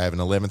 Like, they have an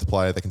 11th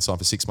player they can sign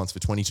for 6 months for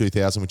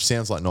 $22,000, which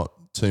sounds like not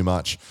too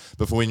much,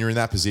 but for when you're in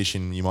that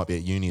position, you might be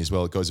at uni as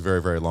well. It goes a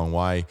very, very long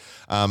way.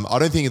 I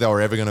don't think they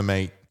were ever going to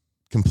meet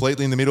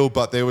completely in the middle,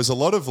 but there was a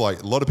lot of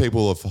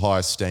people of high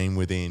esteem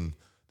within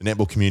the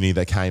netball community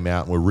that came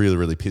out and were really,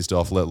 really pissed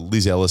off.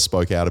 Liz Ellis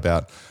spoke out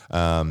about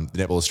the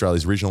Netball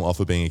Australia's original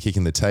offer being a kick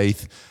in the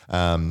teeth.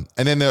 And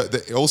then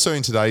also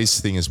in today's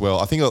thing as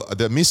well, I think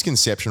the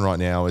misconception right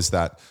now is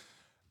that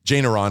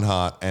Gina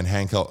Reinhart and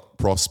Hancock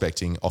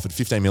Prospecting offered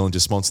 $15 million to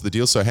sponsor the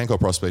deal. So Hancock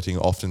Prospecting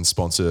often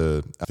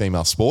sponsor a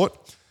female sport.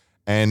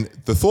 And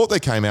the thought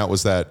that came out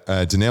was that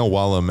Danelle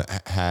Wallum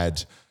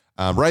had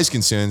raised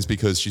concerns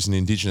because she's an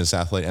Indigenous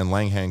athlete, and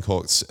Lang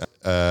Hancock's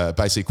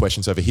basically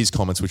questions over his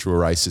comments, which were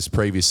racist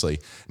previously.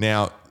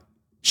 Now,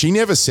 she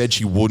never said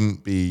she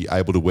wouldn't be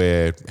able to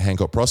wear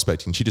Hancock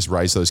Prospecting. She just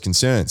raised those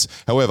concerns.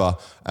 However,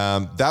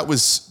 that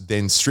was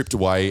then stripped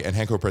away, and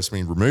Hancock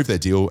Prospecting removed their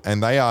deal.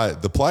 And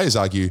the players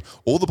argue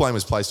all the blame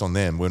was placed on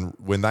them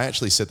when they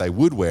actually said they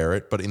would wear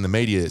it. But in the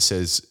media, it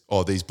says,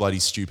 "Oh, these bloody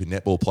stupid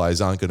netball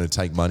players aren't going to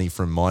take money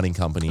from mining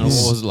companies." And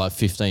what was it, like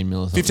 15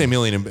 million? 15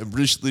 million, and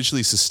it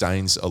literally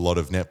sustains a lot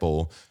of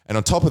netball. And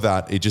on top of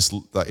that,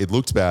 it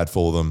looked bad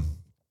for them.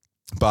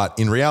 But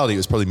in reality, it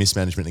was probably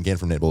mismanagement again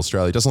from Netball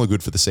Australia. It doesn't look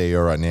good for the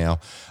CEO right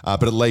now.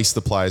 But at least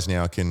the players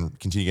now can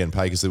continue getting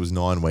paid, because there was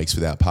 9 weeks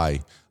without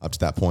pay up to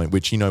that point,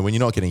 which, you know, when you're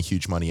not getting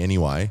huge money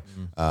anyway,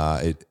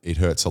 it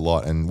hurts a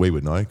lot. And we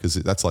would know, because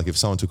that's like if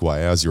someone took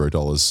away our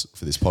 $0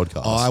 for this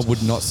podcast. I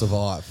would not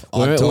survive.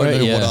 I don't know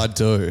what I'd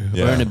do.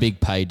 Yeah. We're in a big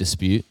pay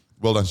dispute.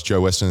 Well done to Jo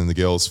Weston and the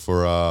girls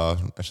for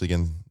actually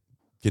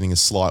getting a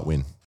slight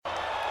win.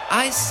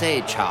 I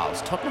say,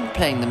 Charles, Tottenham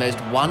playing the most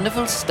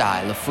wonderful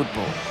style of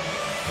football.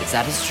 It's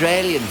that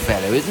Australian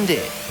fellow, isn't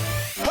it?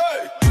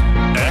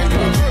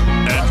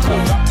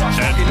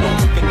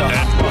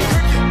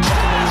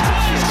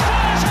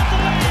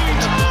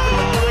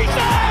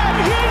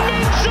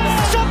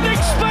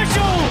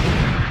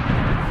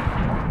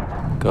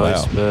 Go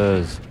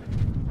Spurs.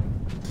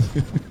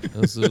 It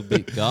was a little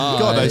bit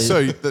guys.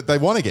 God, they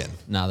won again.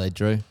 No, they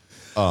drew.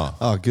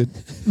 Oh, good.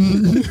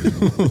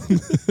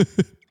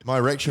 My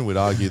erection would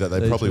argue that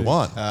they probably drew.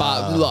 won.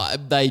 But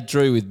like, they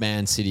drew with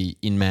Man City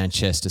in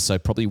Manchester, so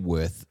probably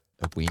worth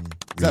a win.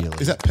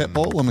 Is that Pep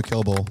Ball or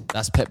Mikel Ball?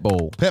 That's Pep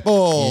Ball. Pep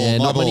Ball. Yeah,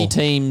 my not many ball.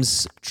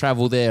 teams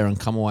travel there and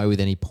come away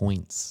with any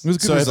points. It was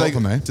a good result for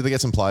me. Did they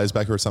get some players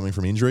back or something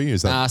from injury?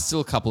 Is that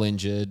Still a couple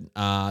injured.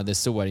 They're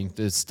still waiting.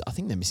 I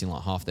think they're missing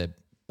like half their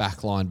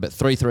back line, but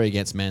 3-3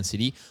 against Man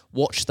City.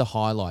 Watch the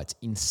highlights.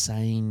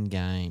 Insane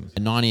game. A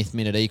 90th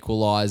minute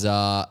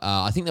equaliser.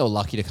 I think they were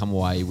lucky to come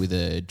away with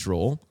a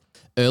draw.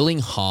 Erling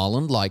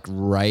Haaland like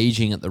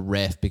raging at the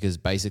ref because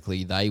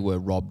basically they were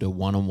robbed a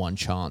one-on-one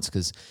chance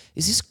because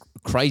is this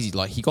crazy?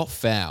 Like he got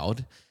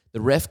fouled.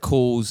 The ref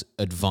calls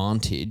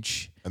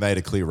advantage. And they had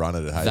a clear run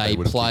at it. Hey? They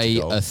would've play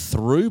kicked a goal. a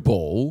through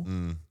ball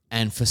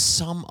and for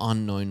some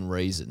unknown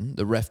reason,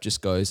 the ref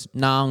just goes,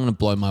 nah, I'm going to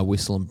blow my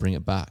whistle and bring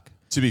it back.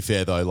 To be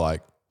fair though,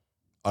 like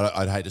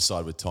I'd hate to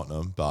side with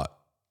Tottenham, but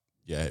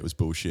yeah, it was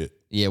bullshit.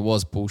 Yeah, it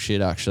was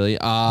bullshit actually.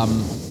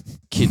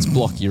 Kids,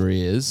 block your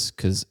ears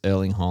because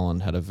Erling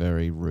Haaland had a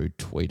very rude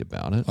tweet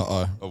about it.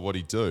 Oh, what'd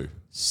he do?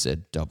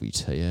 Said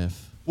WTF.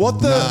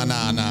 What the?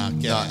 Nah.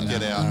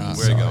 Get out.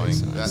 We're going.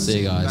 That's See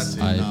you guys.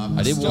 That's it.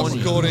 I did warn you.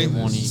 Recording. I did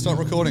warn you. Stop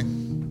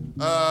recording.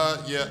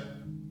 Yeah.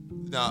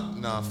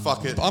 Nah,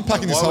 fuck it. I'm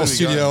packing this Why whole would we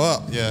studio go?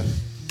 up. Yeah.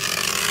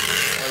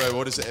 Wait,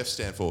 what does the F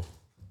stand for?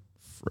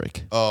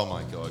 Frick. Oh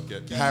my God.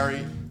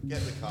 Harry,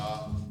 get the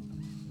car.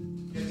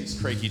 Get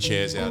these creaky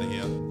chairs out of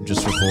here. I'm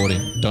just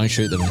recording. Don't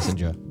shoot the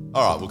messenger.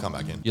 All right, we'll come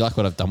back in. You like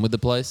what I've done with the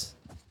place?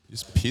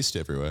 Just pissed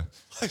everywhere.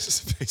 It's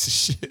just a piece of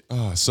shit.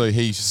 Oh, so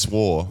he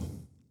swore.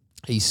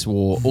 He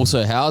swore.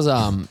 Also, how's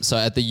so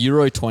at the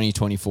Euro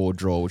 2024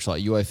 draw, which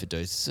like UEFA do,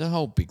 it's a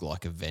whole big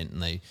like event,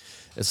 and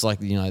it's like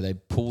they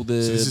pull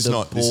the. So this is the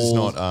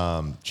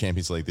not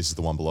Champions League. This is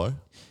the one below.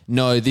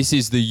 No, this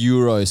is the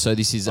Euro. So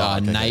this is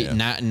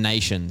Okay,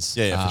 nations.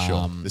 Yeah, for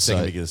sure. The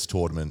second so- biggest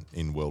tournament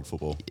in world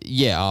football.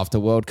 Yeah, after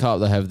World Cup,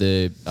 they have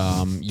the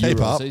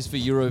Euro. up. So it's for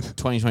Euro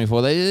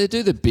 2024. They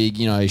do the big,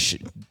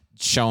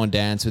 show and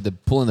dance with the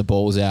pulling the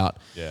balls out.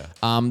 Yeah.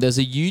 There's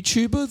a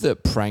YouTuber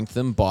that pranked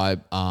them by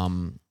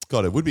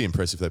God, it would be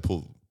impressive if they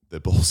pull their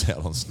balls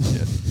out on.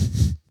 Yeah.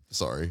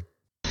 Sorry.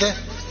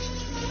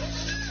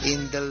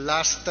 In the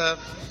last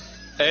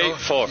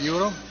A4.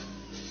 Euro.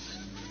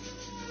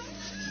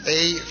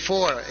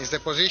 A4 is the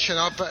position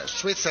of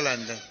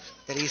Switzerland.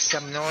 There is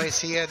some noise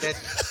here that...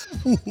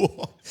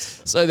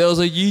 So there was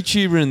a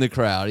YouTuber in the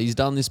crowd. He's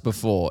done this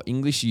before.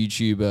 English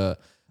YouTuber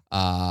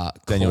Daniel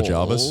called-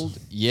 Jarvis?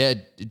 Yeah,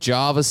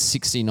 Jarvis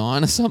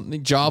 69 or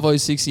something. Jarvo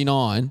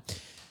 69.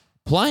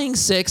 Playing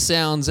sex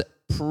sounds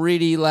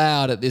pretty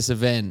loud at this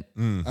event.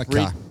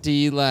 Okay.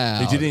 Pretty loud.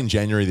 He did it in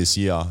January this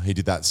year. He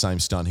did that same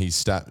stunt. He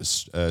strapped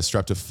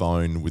a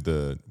phone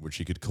which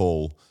he could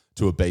call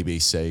to a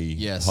BBC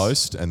Yes.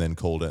 host, and then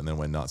called it, and then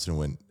went nuts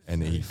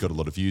and he got a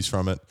lot of views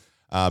from it.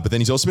 But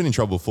then he's also been in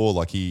trouble before.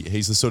 Like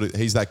he's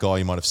that guy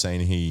you might have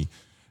seen. He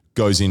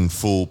goes in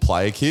full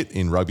player kit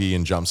in rugby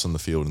and jumps on the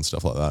field and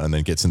stuff like that, and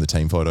then gets in the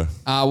team photo.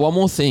 One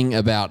more thing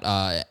about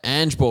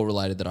Ange Ball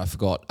related that I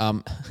forgot.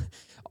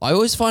 I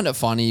always find it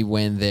funny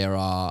when there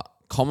are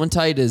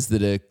commentators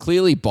that are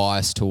clearly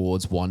biased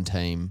towards one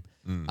team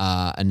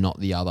and not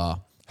the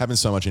other. Happens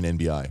so much in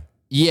NBA.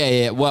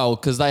 Yeah. Well,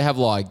 because they have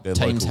They're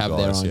teams local have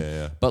their guys, own.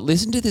 yeah. But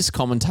listen to this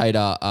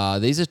commentator.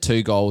 These are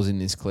 2 goals in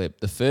this clip.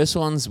 The first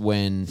one's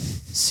when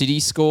City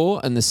score,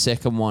 and the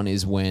second one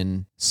is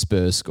when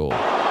Spurs score.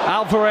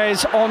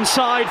 Alvarez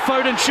onside,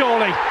 Foden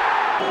surely.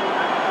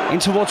 In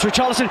towards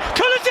Richarlison.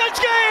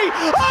 Kulusevski!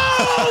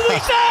 Oh,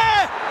 he's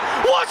there!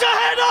 What a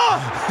header!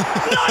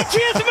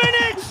 90th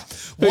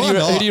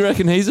minute! Who do you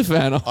reckon he's a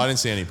fan of? I didn't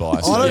see any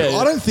bias.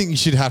 I don't think you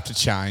should have to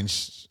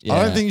change. Yeah.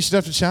 I don't think you should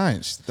have to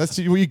change. That's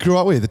what you grew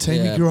up with, the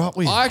team you grew up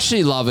with. I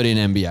actually love it in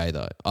NBA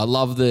though. I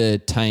love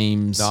the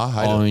team's I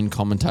hate own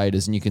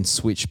commentators, and you can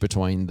switch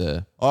between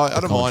the. I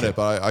don't mind it,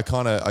 but I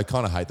kind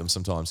of hate them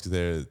sometimes because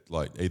they're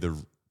like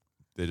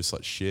they're just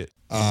like shit.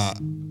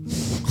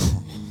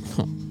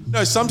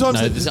 No, sometimes.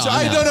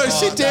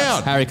 Sit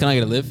down. Harry, can I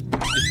get a lift?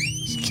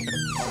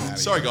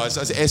 Sorry, guys,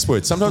 that's S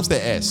word. Sometimes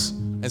they're S,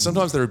 and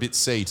sometimes they're a bit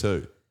C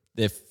too.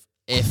 They're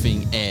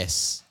effing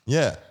S.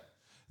 Yeah.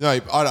 No,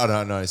 I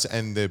don't know,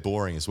 and they're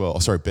boring as well. Oh,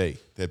 sorry, B.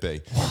 They're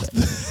B. What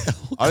the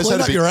hell? I just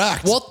had a big, your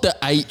act. What the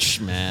H,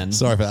 man?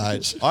 Sorry for the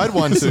H. I had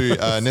one too.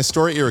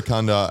 Nestori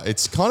Irakunda.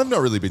 It's kind of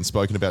not really been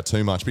spoken about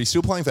too much, but he's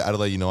still playing for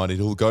Adelaide United.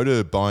 He'll go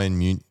to Bayern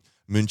Munich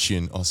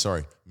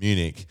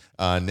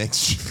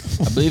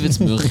next. I believe it's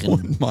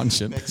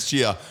Munchen. Next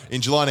year, in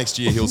July next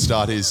year, he'll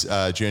start his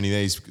journey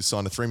there. He's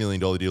signed a $3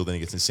 million deal. Then he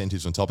gets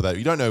incentives on top of that.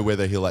 You don't know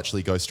whether he'll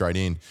actually go straight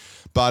in.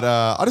 But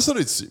I just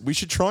thought we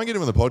should try and get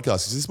him on the podcast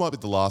because this might be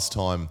the last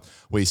time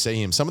we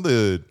see him. Some of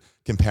the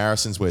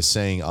comparisons we're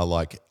seeing are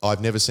like, I've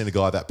never seen a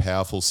guy that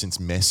powerful since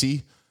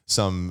Messi.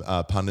 Some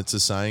pundits are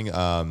saying.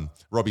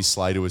 Robbie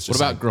Slater was just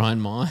What about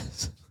Grind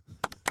Myers?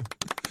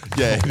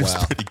 Yeah, he was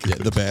pretty good.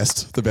 Yeah,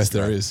 the best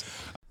there is.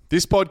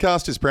 This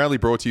podcast is proudly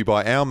brought to you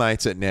by our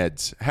mates at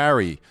Ned's.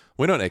 Harry,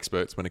 we're not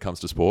experts when it comes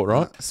to sport,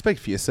 right? Speak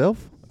for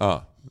yourself.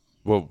 Oh,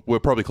 well, we're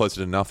probably closer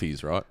to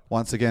nuffies, right?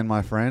 Once again,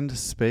 my friend,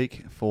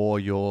 speak for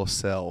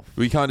yourself.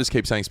 We can't just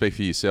keep saying speak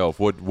for yourself.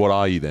 What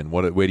are you then?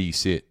 Where do you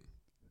sit?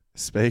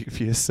 Speak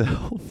for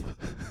yourself.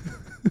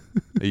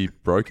 Are you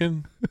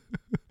broken?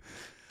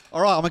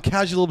 All right, I'm a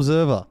casual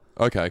observer.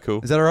 Okay,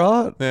 cool. Is that all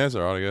right? Yeah, that's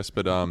all right, I guess.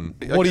 But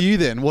what are you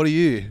then? What are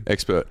you?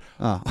 Expert.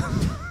 Oh.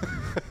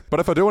 But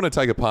if I do want to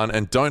take a pun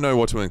and don't know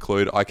what to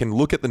include, I can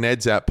look at the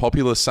Ned's app,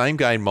 popular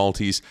same-game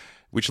multis,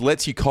 which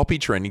lets you copy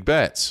trending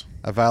bets.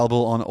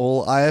 Available on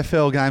all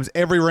AFL games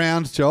every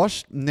round,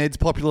 Josh. Ned's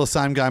popular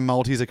same-game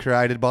multis are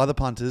created by the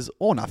punters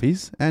or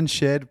nuffies and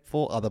shared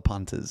for other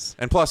punters.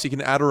 And plus, you can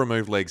add or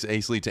remove legs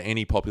easily to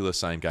any popular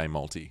same-game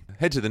multi.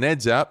 Head to the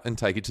Ned's app and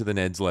take it to the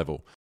Ned's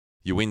level.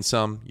 You win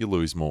some, you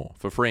lose more.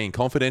 For free and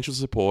confidential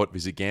support,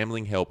 visit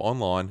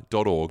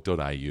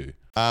gamblinghelponline.org.au.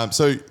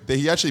 So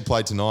he actually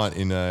played tonight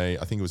in I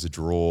think it was a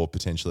draw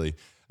potentially.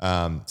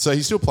 So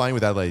he's still playing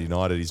with Adelaide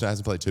United. He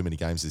hasn't played too many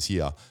games this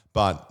year,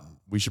 but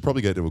we should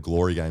probably go to a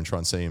glory game, try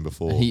and see him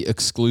before. He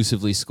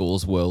exclusively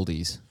scores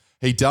worldies.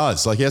 He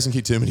does. Like, he hasn't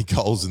kicked too many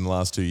goals in the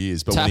last 2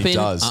 years, but when he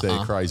does,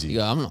 they're crazy.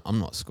 Yeah, I'm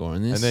not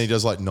scoring this. And then he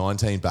does like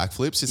 19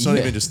 backflips. It's not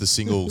even just the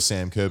single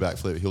Sam Kerr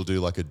backflip. He'll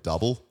do like a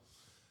double.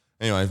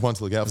 Anyway, one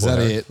to look out for. Is that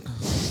it?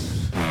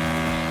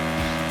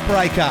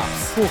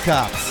 Breakups,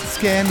 hookups,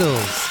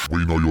 scandals.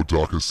 We know your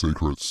darkest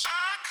secrets.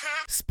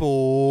 Sports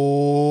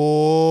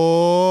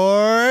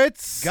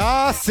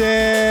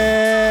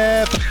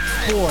gossip.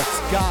 Sports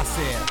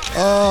gossip.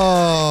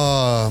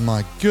 Oh,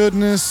 my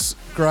goodness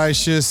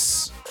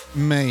gracious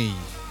me.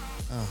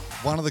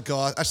 One of the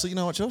guys... Actually, you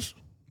know what, Josh?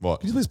 What?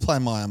 Can you please play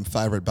my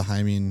favourite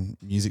Bahamian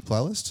music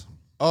playlist?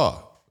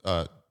 Oh,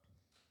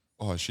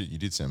 shit, you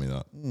did send me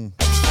that.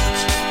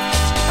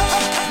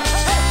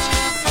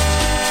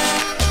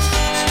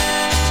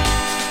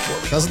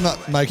 Doesn't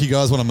that make you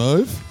guys want to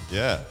move?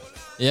 Yeah.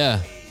 Yeah.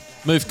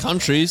 Move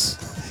countries.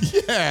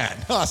 Yeah.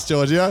 Nice,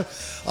 Giorgio.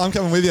 I'm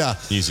coming with you.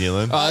 New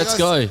Zealand. Let's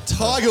go.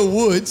 Tiger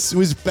Woods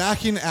was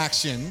back in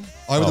action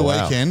over the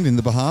weekend in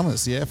the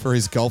Bahamas, for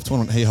his golf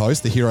tournament he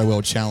hosts, the Hero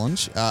World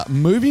Challenge.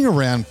 Moving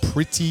around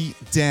pretty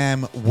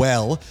damn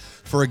well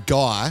for a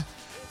guy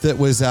that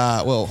was,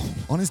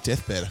 on his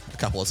deathbed a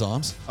couple of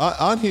times.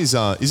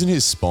 Isn't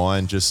his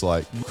spine just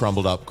like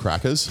crumbled up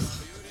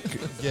crackers?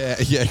 Yeah,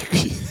 it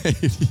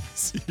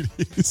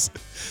is.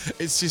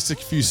 It's just a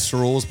few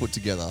straws put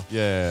together.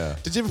 Yeah.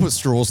 Did you ever put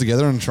straws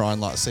together and try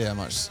and see how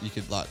much you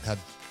could how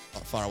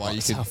far away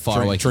you could how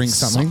far away drink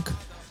something?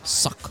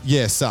 Suck.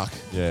 Yeah, suck.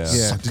 Yeah.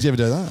 Suck. Did you ever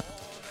do that?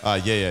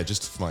 Yeah,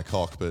 just for my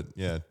cock, but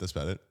yeah, that's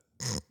about it.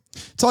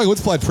 Tiger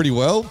Woods played pretty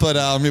well, but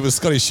it was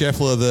Scotty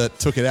Scheffler that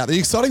took it out. The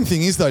exciting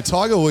thing is, though,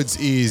 Tiger Woods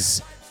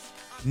is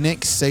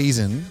next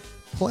season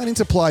planning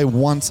to play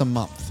once a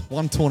month,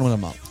 one tournament a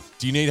month.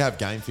 Do you need to have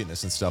game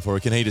fitness and stuff, or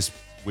can he just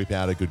whip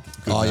out a good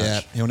match?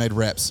 Yeah, he'll need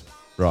reps.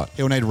 Right.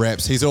 He'll need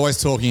reps. He's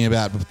always talking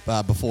about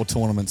before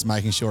tournaments,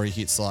 making sure he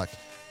hits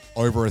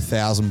over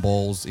 1,000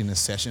 balls in a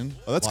session.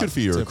 Oh, that's good for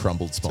your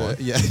crumbled spine.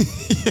 Yeah.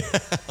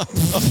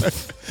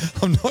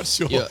 I'm not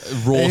sure. Yeah,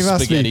 raw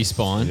spaghetti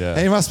spine.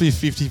 Yeah. He must be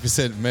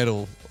 50%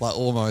 metal,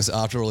 almost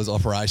after all his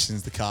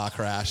operations, the car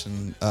crash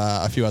and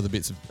a few other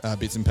bits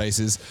and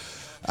pieces.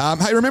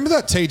 Hey, remember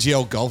that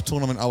TGL golf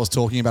tournament I was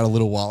talking about a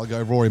little while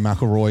ago? Rory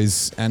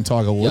McIlroy's and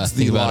Tiger Woods. Yeah, I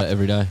think about it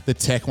every day. The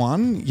tech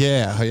one.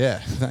 Yeah.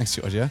 Thanks,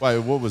 Georgia. Wait,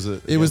 what was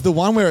it? It was the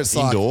one where it's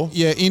indoor?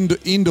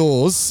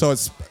 Indoors. So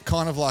it's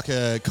kind of like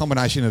a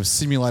combination of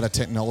simulator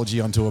technology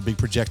onto a big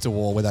projector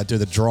wall where they do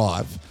the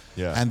drive.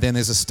 Yeah. And then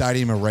there's a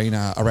stadium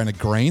arena around a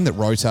green that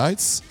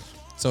rotates.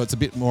 So it's a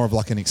bit more of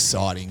an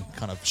exciting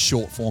kind of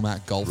short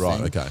format golf thing.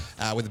 Right, okay.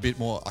 With a bit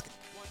more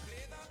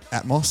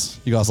Atmos.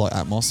 You guys like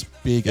Atmos?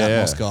 Big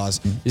Atmos guys.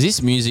 Is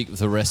this music for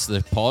the rest of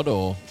the pod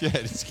or? Yeah,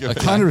 it's good.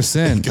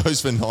 100%. It goes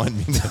for 9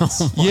 minutes.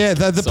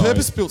 The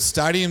purpose-built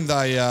stadium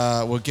they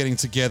were getting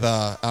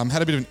together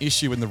had a bit of an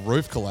issue when the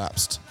roof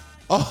collapsed.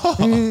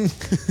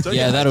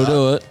 Yeah, that'll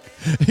do it.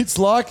 It's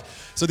so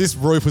this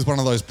roof was one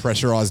of those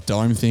pressurized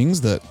dome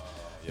things that,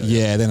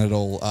 then it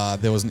all,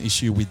 there was an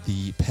issue with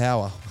the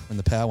power when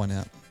the power went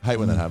out. Hate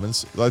when that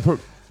happens.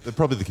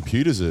 Probably the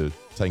computers are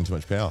taking too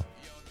much power.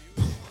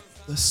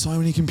 There's so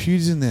many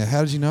computers in there.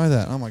 How did you know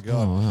that? Oh, my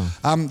God. Oh,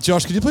 wow.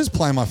 Josh, could you please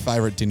play my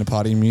favourite dinner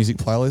party music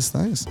playlist?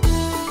 Thanks. Okay.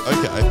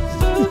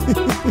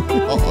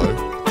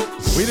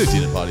 Uh-oh. We did a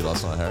dinner party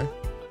last night, Harry.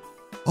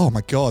 Oh,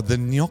 my God. The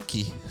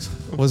gnocchi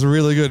was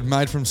really good,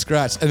 made from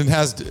scratch. And it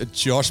has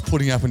Josh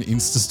putting up an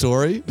Insta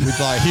story with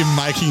him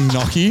making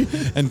gnocchi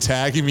and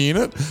tagging me in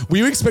it. Were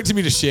you expecting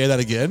me to share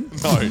that again?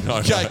 No.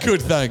 Okay,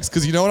 good, thanks.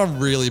 Because you know what I'm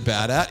really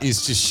bad at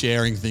is just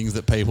sharing things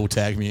that people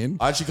tag me in.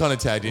 I actually kind of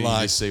tagged in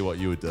to see what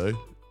you would do.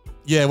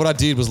 Yeah, what I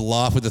did was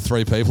laugh with the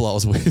 3 people I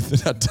was with at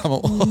how dumb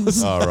it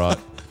was. Oh, right.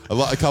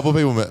 A couple of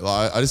people,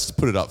 I just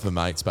put it up for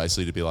mates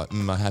basically to be like,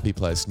 a happy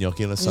place,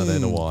 gnocchi on a Sunday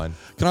and a wine.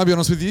 Can I be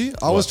honest with you?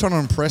 I was trying to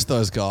impress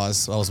those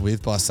guys I was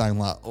with by saying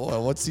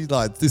what's he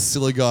this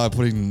silly guy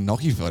putting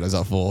gnocchi photos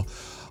up for?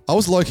 I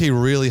was low-key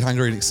really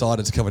hungry and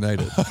excited to come and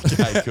eat it.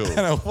 Okay, cool.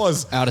 And it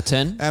was Out of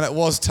 10? and it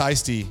was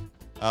tasty.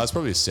 It's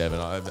probably a 7.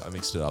 I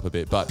mixed it up a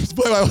bit, but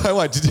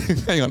Wait.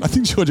 Hang on. I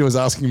think Georgia was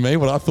asking me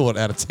what I thought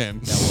out of 10.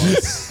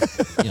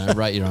 That was,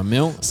 rate your own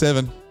meal.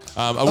 7.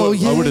 I would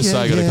have got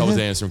a couple of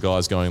DMs from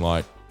guys going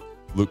like,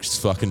 looks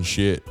fucking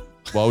shit.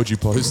 Why would you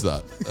post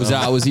that?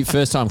 Was it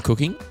first time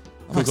cooking?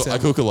 I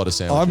cook a lot of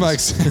sandwiches. I make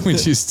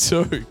sandwiches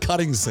too.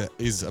 Cutting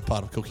is a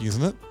part of cooking,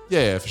 isn't it?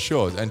 Yeah, for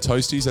sure. And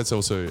toasties, that's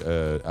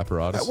also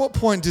apparatus. At what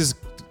point does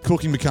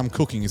cooking become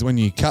cooking? Is when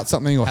you cut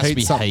something or Has to heat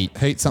be something?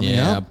 Heat something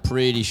Yeah, I'm up?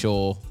 pretty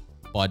sure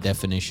by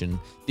definition.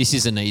 This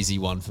is an easy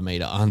one for me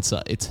to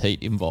answer. It's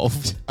heat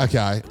involved.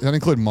 Okay. Does that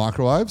include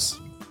microwaves?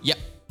 Yep.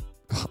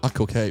 I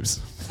cook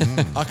heaps.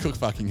 I cook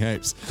fucking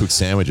heaps. Cook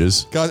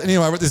sandwiches. Guys,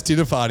 anyway, we're at this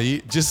dinner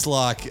party, just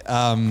like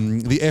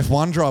the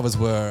F1 drivers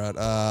were at,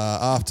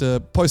 after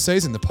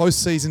postseason, the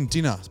postseason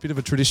dinner. It's a bit of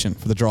a tradition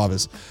for the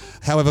drivers.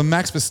 However,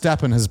 Max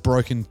Verstappen has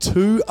broken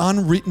 2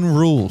 unwritten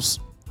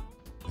rules.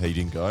 He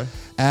didn't go?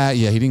 Yeah,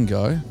 he didn't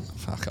go.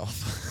 Fuck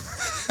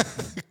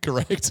off.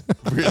 Correct.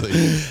 Really?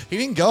 He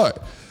didn't go.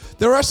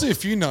 There were actually a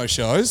few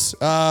no-shows.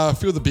 A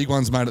few of the big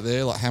ones made it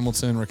there, like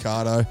Hamilton,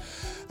 Ricciardo.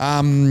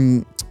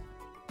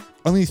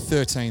 Only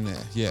 13 there,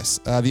 yes.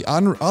 The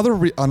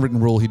other unwritten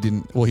rule he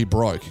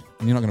broke,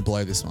 and you're not going to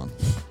believe this one.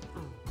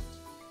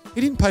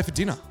 He didn't pay for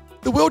dinner.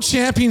 The world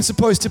champion's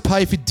supposed to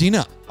pay for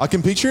dinner. I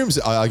can picture him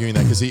arguing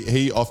that because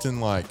he often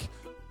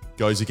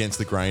goes against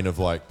the grain of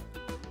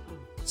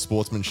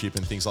sportsmanship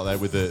and things like that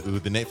with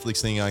the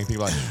Netflix thing. I think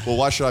well,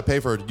 why should I pay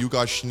for it? You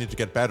guys need to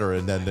get better,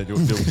 and then they'll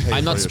pay.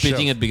 I'm not for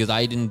splitting yourself. it because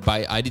I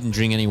didn't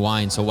drink any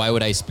wine. So why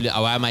would I split?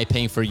 Why am I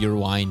paying for your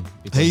wine?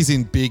 Because He's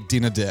in big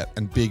dinner debt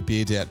and big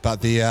beer debt, but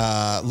the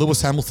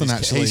Lewis Hamilton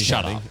actually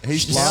shut up.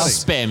 He's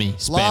Spare me.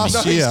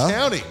 Last year, he's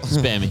counting.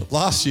 Spare me.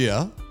 Last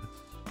year,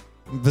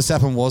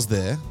 Verstappen was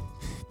there.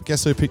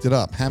 Guess who picked it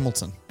up?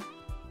 Hamilton.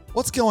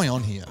 What's going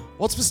on here?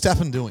 What's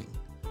Verstappen doing?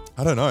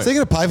 I don't know. Is he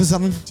going to pay for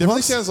something?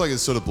 Definitely sounds like a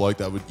sort of bloke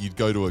that you'd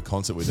go to a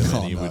concert with him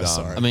and he would.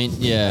 sorry. I mean,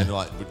 yeah.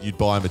 And you'd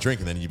buy him a drink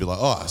and then you'd be like,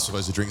 oh, I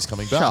suppose the drink's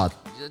coming back. Shut.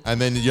 And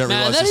then you don't Man,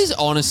 realise that is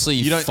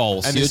honestly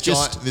false. And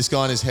this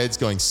guy in his head's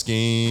going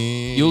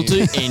skiing. You'll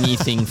do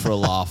anything for a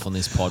laugh on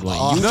this pod,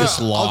 won't you? You'll just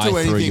lie I'll do through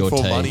anything your for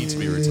team. money to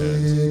be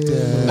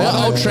returned.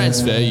 I'll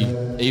transfer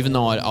you, even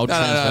though I'll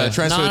transfer. No,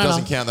 transfer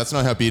doesn't count. That's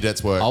not how beer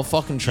debts work. I'll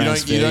fucking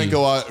transfer You don't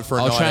go out for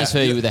a night out. I'll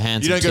transfer you with a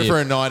handsome You don't go tip. for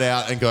a night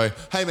out and go,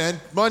 hey man,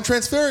 mind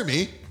transferring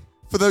me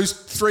for those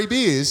 3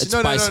 beers? It's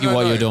basically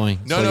what you're doing.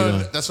 No,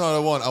 that's not what I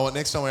want. I want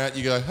next time we're out,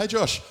 you go, hey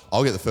Josh,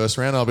 I'll get the first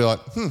round. I'll be like,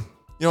 you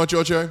know what,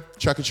 Giorgio?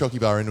 Chuck a chocky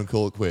bar in and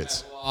call it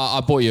quits.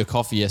 I bought you a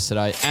coffee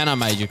yesterday, and I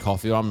made you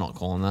coffee. I'm not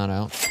calling that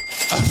out.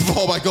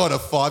 Oh my God, a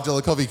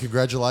 $5 coffee.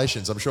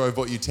 Congratulations. I'm sure I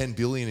bought you 10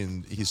 billion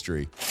in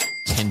history.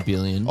 10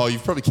 billion. Oh,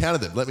 you've probably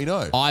counted them. Let me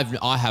know.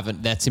 I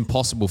haven't. That's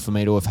impossible for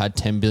me to have had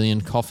 10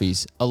 billion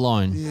coffees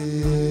alone.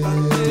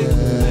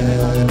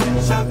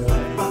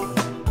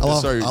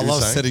 I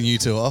love setting you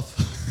two off.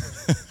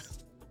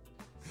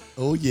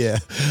 Oh yeah,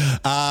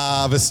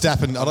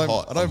 Verstappen.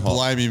 I don't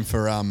blame him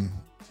for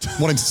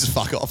wanting to just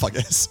fuck off, I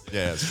guess.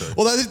 Yeah, that's true.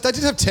 Well, they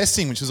did have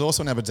testing, which was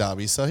also in Abu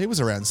Dhabi, so he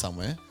was around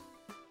somewhere.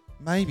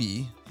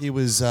 Maybe he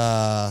was,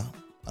 I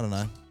don't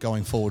know,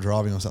 going forward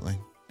driving or something.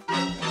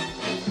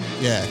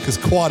 Yeah, because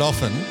quite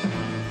often,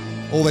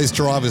 all these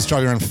drivers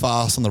driving around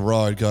fast on the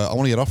road go, I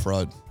want to get off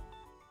road.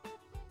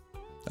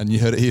 And you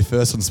heard it here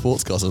first on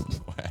Sports Gossip.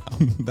 Wow.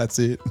 That's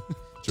it.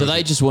 Do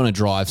they just want to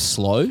drive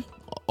slow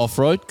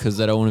off-road because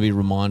they don't want to be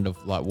reminded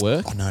of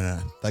work? Oh, no.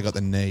 They got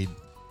the need.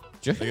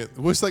 They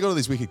got all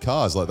these wicked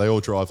cars. They all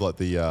drive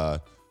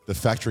the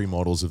factory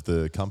models of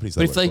the companies.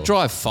 But if they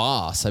drive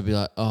fast, they'd be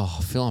like, oh,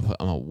 I feel like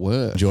I'm at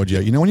work. Giorgio,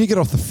 you know when you get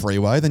off the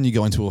freeway, then you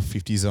go into a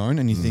 50 zone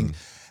and you think,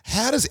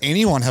 how does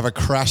anyone have a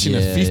crash in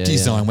a 50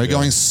 zone? We're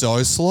going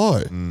so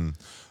slow.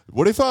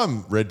 What if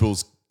Red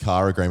Bull's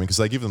car agreement, because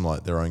they give them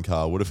their own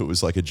car, what if it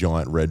was a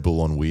giant Red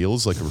Bull on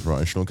wheels, like a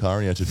promotional car,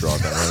 and you had to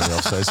drive that around the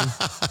off-season?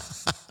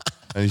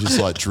 And he's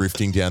just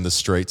drifting down the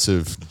streets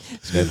of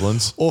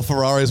Netherlands. Or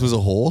Ferraris was a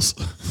horse.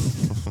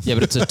 Yeah,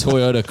 but it's a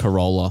Toyota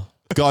Corolla.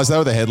 Guys, that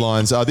were the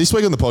headlines. This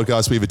week on the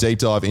podcast, we have a deep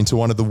dive into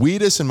one of the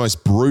weirdest and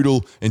most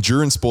brutal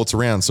endurance sports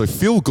around. So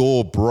Phil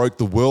Gore broke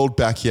the world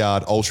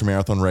backyard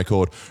ultramarathon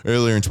record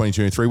earlier in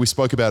 2023. We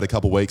spoke about it a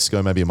couple of weeks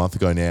ago, maybe a month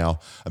ago now,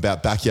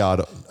 about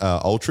backyard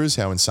ultras,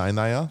 how insane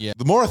they are. Yeah.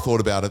 The more I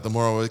thought about it, the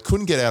more I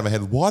couldn't get out of my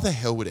head, why the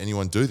hell would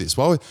anyone do this?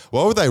 Why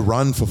would they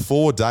run for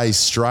 4 days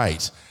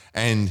straight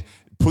and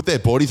put their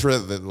body through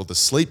the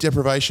sleep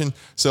deprivation?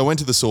 So I went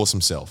to the source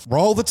himself.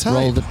 Roll the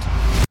tape.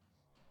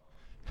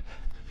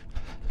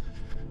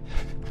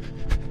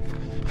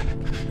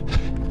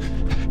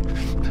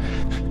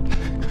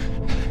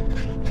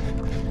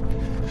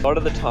 A lot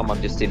of the time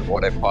I'm just in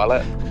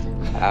autopilot,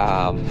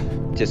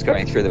 just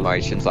going through the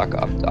motions.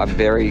 I'm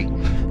very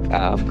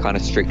kind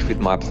of strict with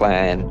my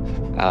plan,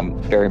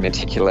 very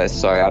meticulous.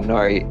 So I know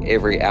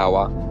every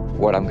hour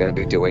what I'm going to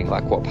be doing,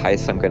 what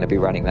pace I'm going to be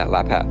running that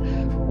lap at,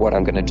 what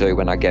I'm going to do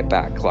when I get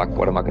back,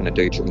 what am I going to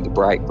do during the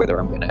break, whether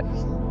I'm going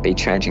to be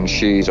changing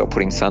shoes or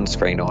putting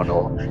sunscreen on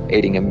or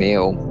eating a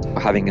meal or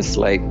having a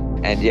sleep.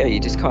 And yeah, you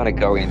just kind of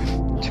go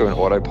into an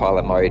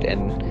autopilot mode.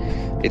 And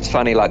it's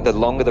funny, like the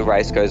longer the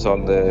race goes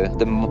on,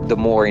 the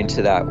more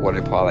into that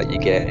autopilot you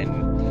get.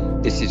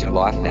 And this is your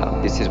life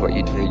now. This is what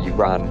you do. You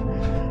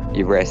run,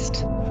 you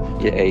rest,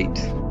 you eat,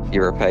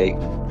 you repeat,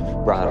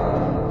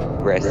 run,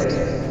 rest,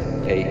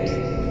 eat,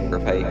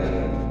 repeat,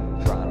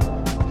 run,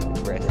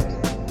 rest,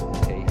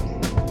 eat,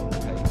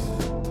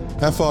 repeat.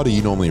 How far do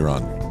you normally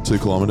run? 2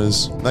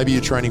 kilometres? Maybe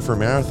you're training for a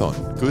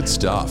marathon. Good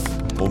stuff.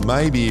 Or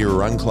maybe you're a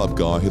run club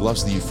guy who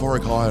loves the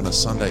euphoric high on a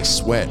Sunday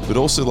sweat, but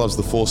also loves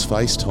the forced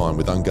face time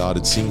with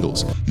unguarded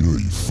singles. You know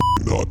you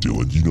f***ing are,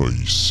 Dylan. You know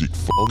you sick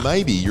f***. Or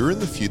maybe you're in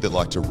the few that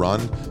like to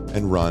run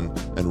and run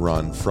and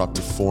run for up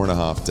to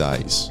 4.5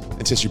 days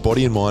and test your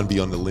body and mind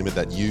beyond the limit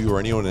that you or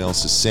anyone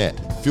else has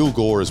set. Phil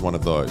Gore is one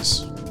of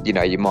those. You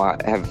know, you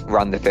might have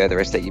run the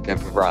furthest that you've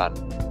ever run,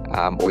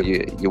 or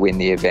you win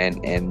the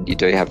event and you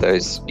do have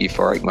those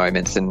euphoric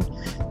moments. And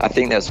I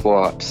think that's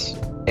what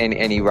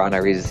any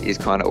runner is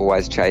kind of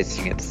always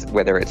chasing. It's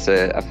whether it's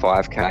a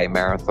 5K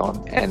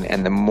marathon,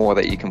 and the more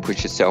that you can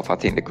push yourself, I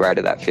think the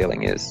greater that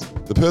feeling is.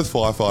 The Perth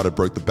firefighter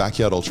broke the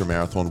backyard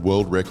ultramarathon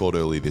world record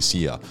early this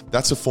year.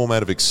 That's a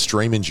format of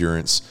extreme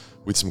endurance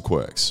with some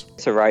quirks.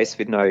 It's a race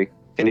with no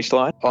finish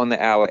line. On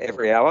the hour,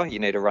 every hour, you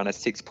need to run a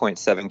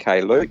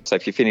 6.7K loop. So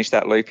if you finish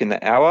that loop in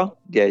the hour,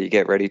 you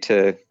get ready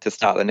to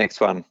start the next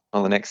one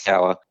on the next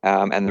hour.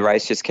 And the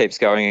race just keeps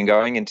going and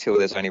going until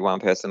there's only one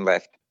person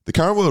left. The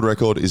current world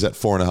record is at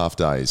 4.5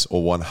 days,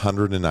 or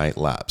 108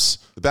 laps.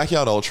 The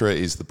Backyard Ultra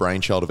is the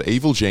brainchild of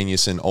evil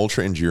genius and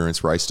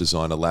ultra-endurance race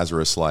designer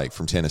Lazarus Lake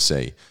from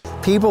Tennessee.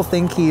 People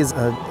think he's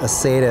a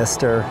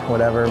sadist or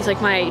whatever. He's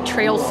like my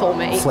trail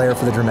soulmate. Flair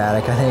for the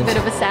dramatic, I think. Bit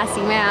of a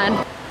sassy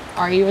man.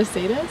 Are you a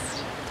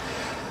sadist?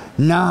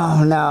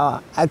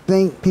 No. I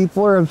think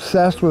people are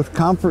obsessed with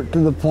comfort to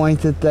the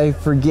point that they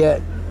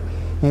forget.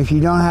 If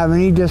you don't have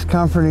any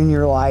discomfort in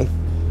your life,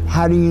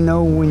 how do you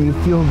know when you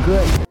feel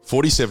good?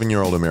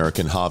 47-year-old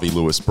American Harvey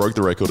Lewis broke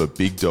the record of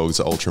Big Dog's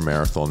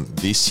ultramarathon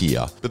this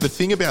year. But the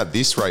thing about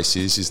this race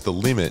is the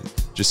limit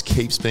just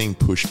keeps being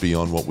pushed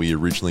beyond what we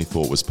originally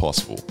thought was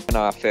possible. When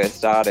I first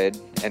started,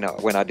 and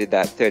when I did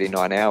that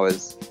 39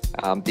 hours,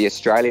 the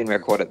Australian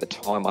record at the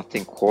time, I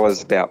think,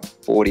 was about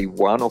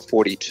 41 or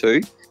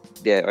 42.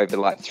 Yeah, over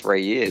like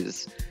 3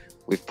 years,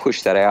 we've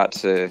pushed that out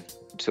to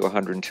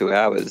 102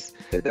 hours.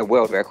 The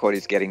world record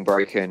is getting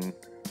broken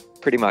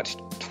pretty much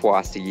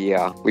twice a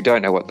year. We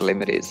don't know what the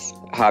limit is.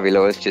 Harvey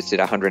Lewis just did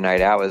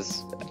 108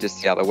 hours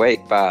just the other week,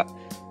 but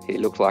he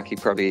looked like he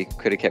probably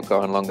could have kept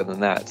going longer than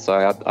that.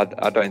 So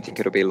I don't think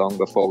it'll be long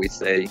before we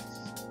see,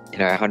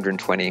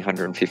 120,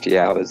 150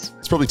 hours.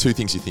 There's probably 2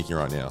 things you're thinking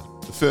right now.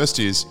 The first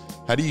is,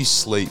 how do you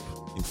sleep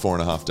in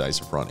 4.5 days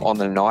of running? On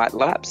the night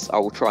laps, I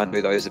will try and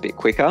do those a bit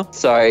quicker.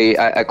 So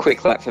a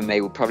quick lap for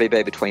me will probably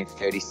be between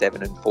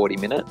 37 and 40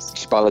 minutes.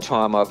 Just by the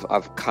time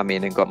I've come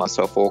in and got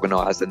myself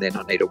organised, and then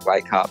I need to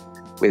wake up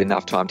with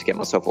enough time to get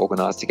myself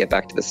organised to get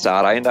back to the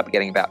start, I end up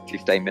getting about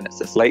 15 minutes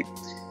of sleep.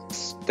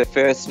 The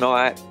first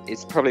night,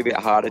 it's probably a bit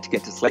harder to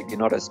get to sleep. You're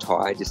not as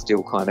tired. You're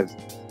still kind of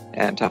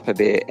amped up a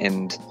bit.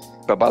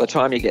 But by the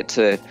time you get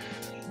to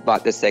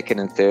like the second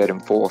and third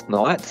and fourth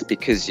nights,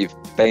 because you've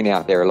been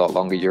out there a lot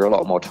longer, you're a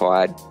lot more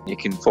tired. You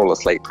can fall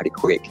asleep pretty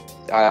quick.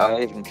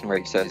 I even can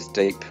reach those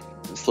deep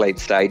sleep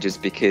stages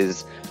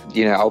because,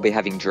 I'll be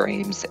having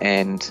dreams,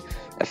 and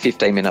a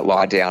 15-minute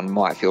lie down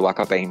might feel like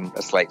I've been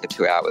asleep for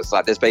 2 hours.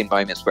 Like, there's been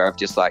moments where I've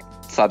just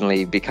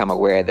suddenly become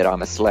aware that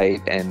I'm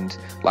asleep, and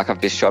I've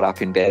just shot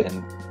up in bed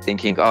and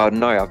thinking, oh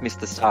no, I've missed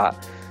the start.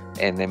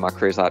 And then my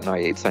crew's like, no,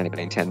 it's only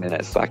been 10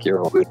 minutes, you're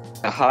all good.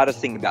 The hardest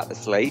thing about the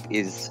sleep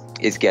is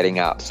getting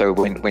up. So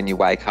when you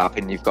wake up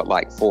and you've got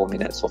 4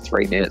 minutes or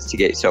 3 minutes to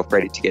get yourself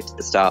ready to get to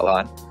the start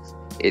line,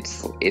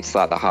 it's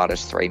like the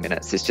hardest 3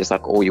 minutes. It's just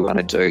all you want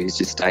to do is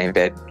just stay in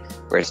bed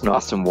where it's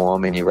nice and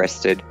warm and you're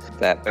rested.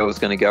 That bell's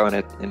going to go in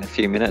a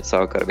few minutes,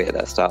 so I've got to be at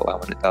that start line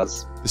when it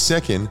does. The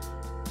second,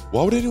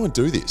 why would anyone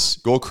do this?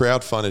 Gore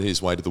crowdfunded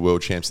his way to the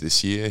World Champs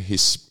this year.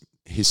 His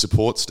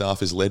support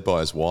staff is led by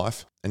his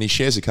wife, and he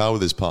shares a car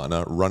with his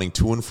partner, running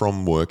to and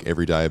from work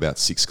every day about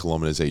 6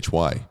 kilometres each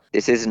way.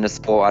 This isn't a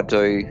sport I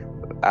do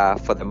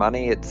for the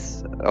money.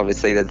 It's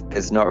obviously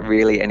there's not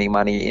really any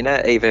money in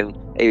it.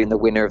 Even the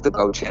winner of the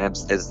World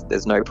Champs,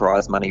 there's no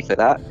prize money for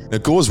that. Now,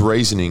 Gore's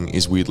reasoning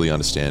is weirdly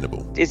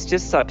understandable. It's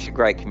just such a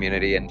great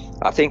community, and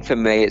I think for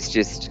me, it's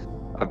just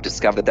I've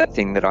discovered that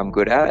thing that I'm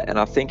good at, and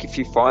I think if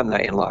you find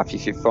that in life,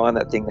 if you find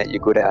that thing that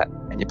you're good at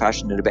and you're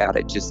passionate about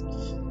it, just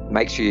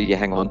make sure you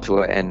hang on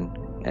to it and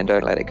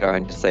don't let it go,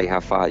 and just see how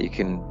far you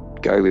can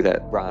go with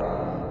it. Run,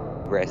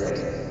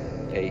 rest,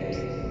 eat,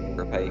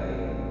 repeat.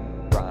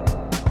 Run,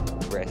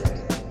 rest,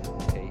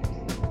 eat,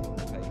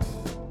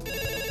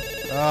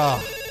 repeat.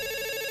 Oh.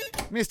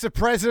 Mr.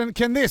 President,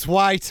 can this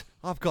wait?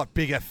 I've got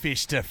bigger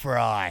fish to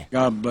fry.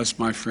 God bless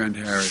my friend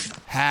Harry.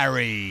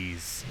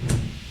 Harry's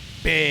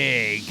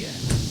Big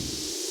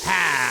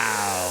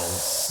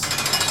House.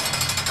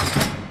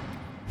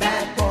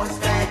 Bad boys,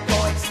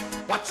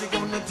 what you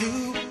gonna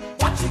do?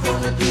 What you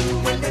gonna do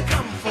when they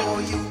come for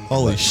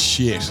Holy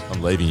shit.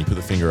 I'm leaving you. Put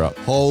the finger up.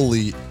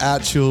 Holy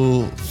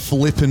actual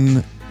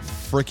flippin'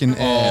 frickin'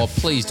 Oh, F.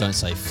 please don't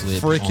say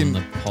flip Frickin' on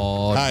the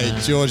pod. Hey,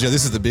 man. Georgia,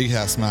 this is the big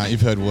house, mate. You've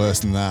heard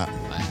worse than that.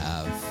 I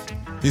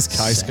have. This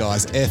case,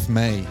 guys, F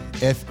me.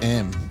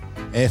 FM.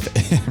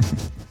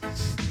 FM.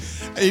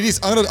 It is,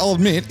 I'll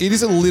admit, it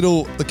is a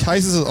little, the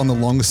cases are on the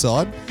longer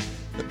side,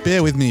 but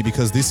bear with me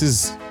because this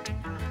is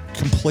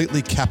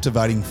completely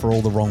captivating for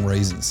all the wrong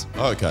reasons.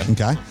 Oh, okay.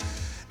 Okay?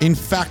 In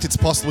fact, it's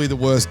possibly the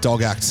worst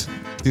dog act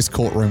this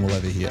courtroom will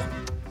ever hear.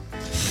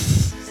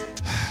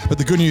 But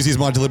the good news is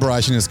my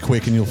deliberation is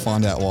quick and you'll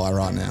find out why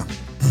right now.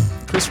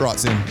 Chris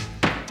writes in,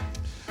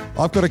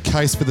 I've got a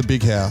case for the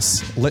big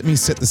house. Let me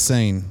set the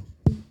scene.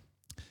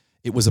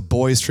 It was a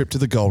boys' trip to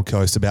the Gold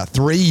Coast about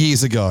 3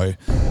 years ago.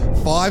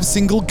 5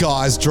 single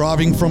guys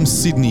driving from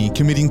Sydney,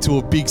 committing to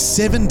a big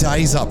 7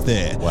 days up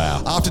there.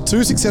 Wow. After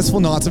 2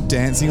 successful nights of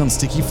dancing on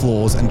sticky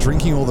floors and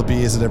drinking all the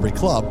beers at every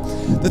club,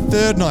 the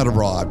 3rd night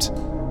arrived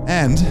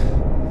and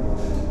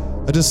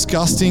a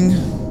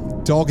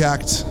disgusting dog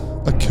act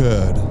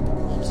occurred.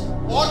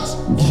 What?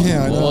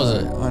 Yeah, I know. What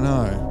was it? I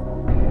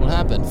know. What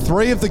happened?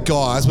 3 of the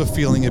guys were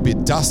feeling a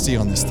bit dusty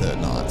on this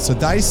 3rd night, so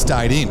they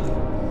stayed in.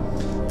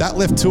 That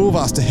left 2 of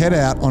us to head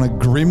out on a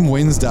grim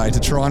Wednesday to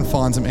try and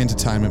find some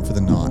entertainment for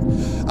the night.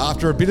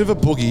 After a bit of a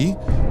boogie,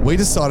 we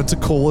decided to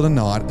call it a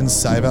night and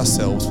save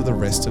ourselves for the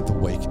rest of the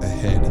week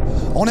ahead.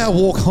 On our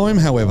walk home,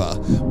 however,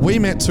 we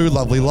met 2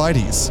 lovely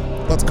ladies.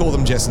 Let's call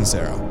them Jess and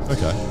Sarah.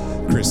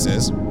 Okay. Chris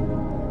says.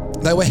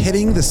 They were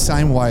heading the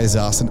same way as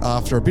us, and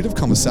after a bit of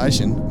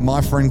conversation,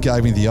 my friend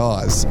gave me the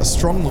eyes, a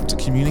strong look to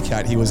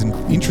communicate he was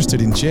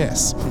interested in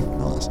Jess.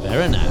 Nice.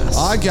 Very nice.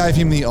 I gave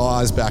him the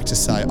eyes back to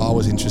say I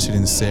was interested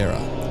in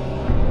Sarah.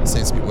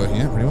 Seems to be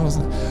working out pretty well,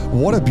 doesn't it?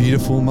 What a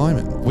beautiful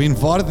moment. We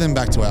invited them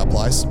back to our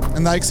place,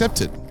 and they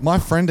accepted. My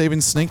friend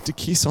even sneaked a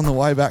kiss on the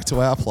way back to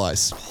our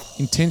place.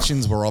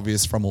 Intentions were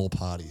obvious from all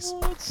parties.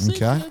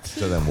 Okay?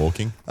 So then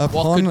walking.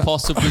 What could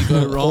possibly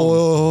go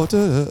wrong?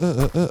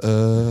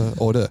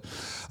 Order.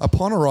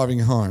 Upon arriving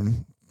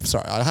home,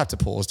 sorry, I have to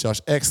pause,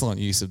 Josh. Excellent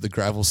use of the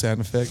gravel sound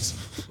effects.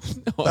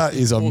 That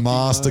is a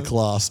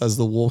masterclass as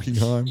the walking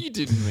home. You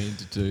didn't mean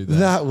to do that.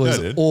 That was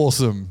I did.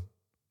 awesome.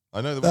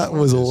 I know That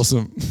was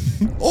awesome.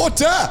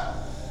 Order!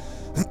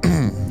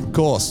 Of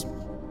course.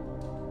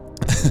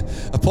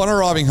 Upon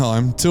arriving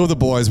home, 2 of the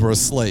boys were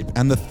asleep,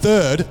 and the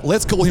 3rd,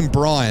 let's call him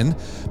Brian,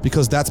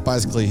 because that's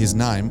basically his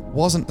name,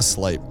 wasn't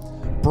asleep.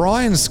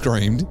 Brian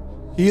screamed,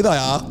 here they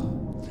are,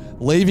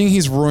 leaving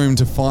his room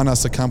to find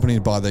us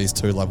accompanied by these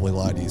 2 lovely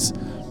ladies.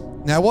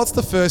 Now, what's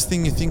the first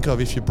thing you think of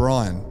if you're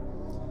Brian?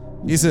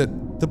 Is it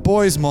the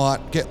boys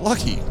might get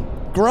lucky?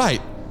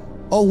 Great.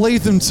 I'll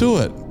leave them to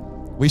it.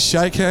 We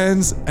shake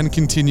hands and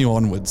continue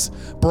onwards.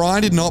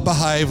 Brian did not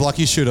behave like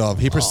he should have.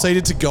 He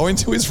proceeded to go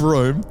into his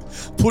room,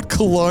 put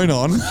cologne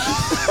on,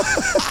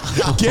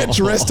 get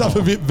dressed up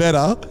a bit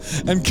better,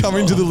 and come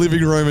into the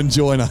living room and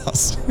join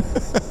us.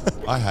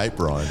 I hate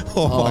Brian.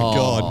 Oh my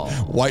God.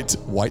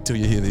 Wait till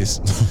you hear this.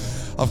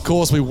 Of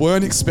course, we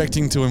weren't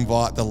expecting to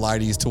invite the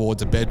ladies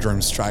towards a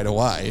bedroom straight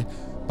away,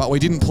 but we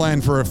didn't plan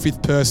for a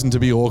 5th person to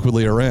be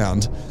awkwardly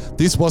around.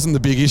 This wasn't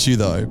the big issue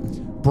though.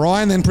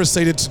 Brian then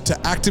proceeded to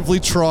actively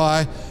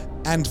try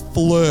and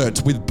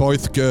flirt with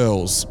both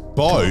girls.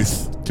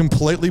 Both?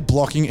 Completely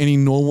blocking any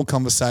normal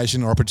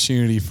conversation or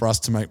opportunity for us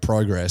to make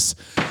progress.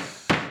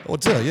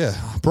 Yeah.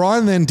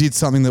 Brian then did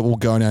something that will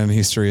go down in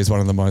history as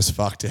one of the most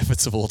fucked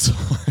efforts of all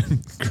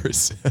time,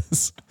 Chris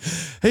says.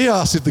 He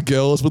asked if the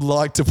girls would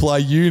like to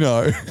play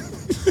Uno at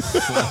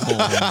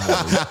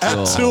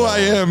 2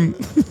 a.m.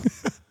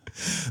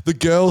 The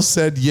girls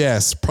said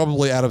yes,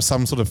 probably out of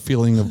some sort of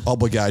feeling of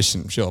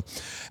obligation, sure.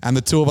 And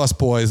the 2 of us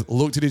boys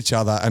looked at each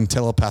other and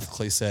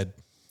telepathically said,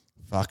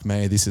 fuck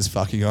me, this is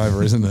fucking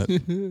over, isn't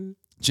it?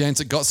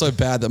 Gents, it got so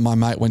bad that my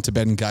mate went to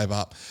bed and gave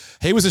up.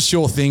 He was a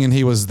sure thing and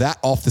he was that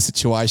off the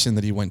situation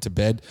that he went to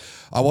bed.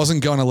 I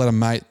wasn't going to let a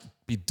mate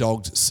be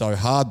dogged so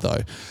hard though.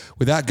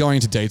 Without going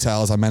into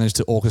details, I managed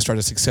to orchestrate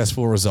a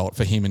successful result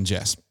for him and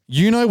Jess.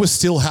 Uno was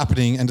still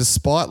happening, and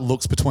despite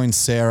looks between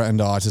Sarah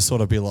and I to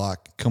sort of be like,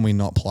 can we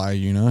not play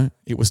Uno?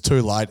 It was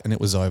too late and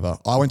it was over.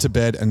 I went to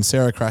bed and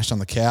Sarah crashed on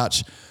the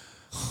couch.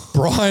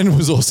 Brian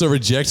was also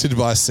rejected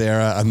by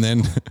Sarah, and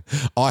then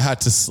I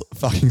had to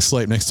fucking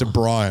sleep next to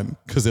Brian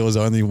because there was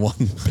only one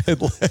bed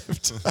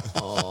left.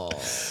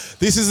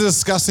 This is a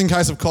disgusting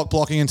case of cock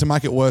blocking, and to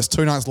make it worse,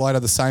 2 nights later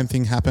the same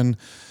thing happened.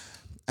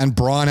 And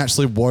Brian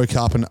actually woke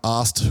up and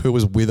asked who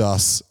was with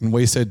us. And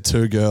we said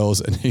 2 girls.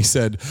 And he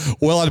said,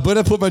 well, I'd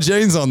better put my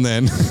jeans on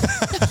then.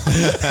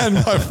 And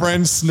my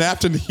friend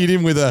snapped and hit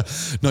him with a,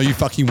 no, you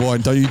fucking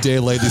won't. Don't you dare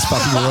leave this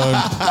fucking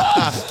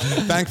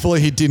room.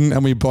 Thankfully, he didn't,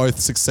 and we both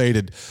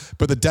succeeded.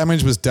 But the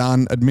damage was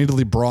done.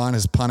 Admittedly, Brian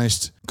has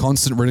punished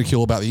constant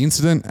ridicule about the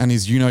incident, and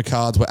his Uno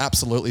cards were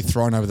absolutely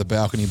thrown over the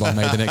balcony by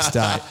me the next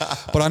day.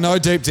 But I know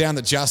deep down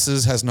that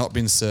justice has not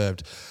been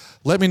served.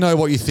 Let me know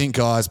what you think,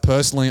 guys.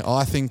 Personally,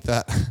 I think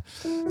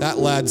that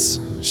lads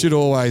should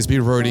always be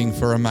rooting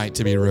for a mate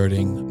to be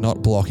rooting,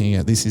 not blocking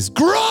it. This is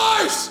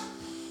gross!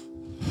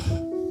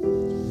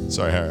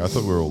 Sorry, Harry. I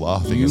thought we were all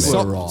laughing.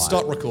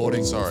 Stop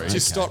recording. Sorry.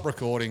 Just stop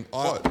recording.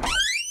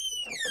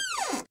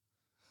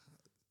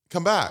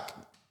 Come back.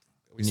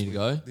 We need to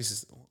go. This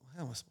is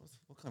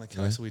what kind of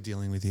case are we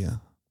dealing with here?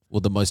 Well,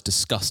 the most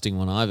disgusting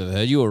one I've ever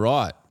heard. You were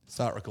right.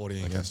 Start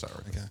recording again.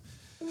 Okay.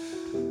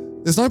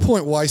 There's no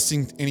point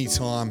wasting any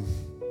time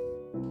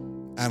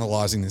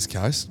analysing this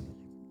case.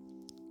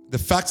 The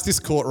facts this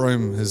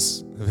courtroom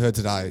have heard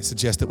today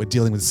suggest that we're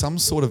dealing with some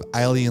sort of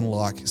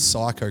alien-like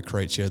psycho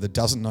creature that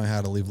doesn't know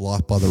how to live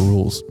life by the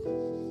rules.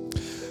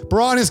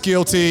 Brian is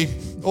guilty.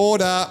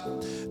 Order.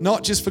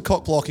 Not just for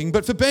cock blocking,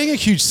 but for being a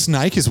huge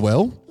snake as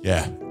well.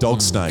 Yeah,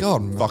 dog snake.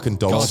 God, fucking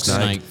dog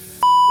snake.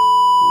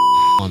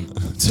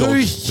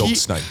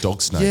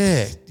 Dog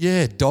snake.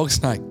 Yeah, dog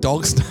snake.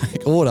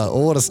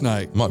 Order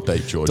snake. Might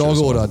beat George. Dog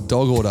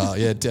order.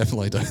 Yeah,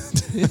 definitely.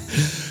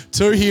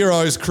 2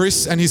 heroes,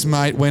 Chris and his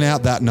mate, went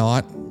out that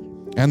night,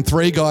 and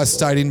 3 guys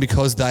stayed in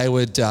because they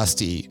were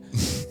dusty.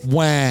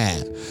 Wah.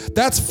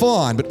 That's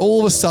fine, but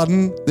all of a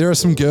sudden, there are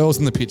some girls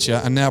in the picture,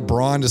 and now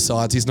Brian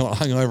decides he's not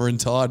hungover and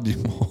tired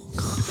anymore.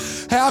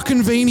 How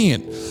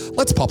convenient.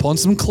 Let's pop on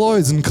some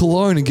clothes and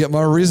cologne and get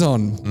my riz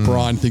on,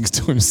 Brian thinks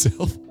to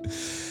himself.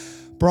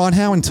 Brian,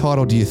 how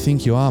entitled do you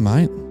think you are,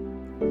 mate?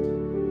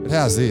 But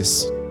how's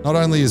this? Not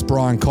only is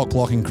Brian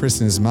cock-blocking Chris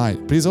and his mate,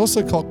 but he's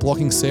also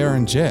cock-blocking Sarah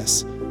and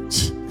Jess.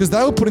 Because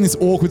they were put in this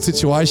awkward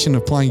situation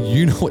of playing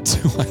you-know-what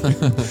 2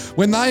 a.m.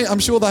 when I'm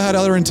sure they had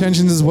other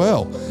intentions as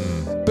well.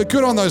 But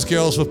good on those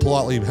girls for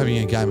politely having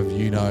a game of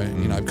you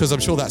know, because I'm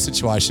sure that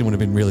situation would have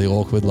been really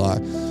awkward. Like,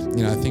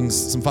 you know,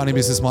 some funny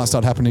business might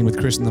start happening with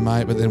Chris and the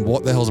mate, but then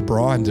what the hell's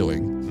Brian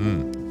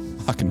doing?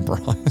 Fucking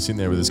Brian. Sitting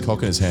there with his cock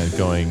in his hand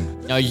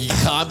going... No, you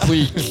can't put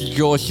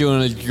your shoe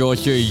on your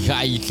shoe. You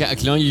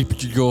can only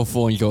put your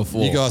 4 on your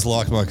 4. You guys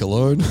like my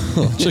cologne?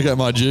 Check out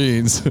my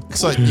jeans.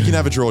 So you can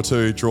have a draw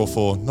 2, draw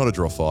 4, not a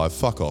draw 5.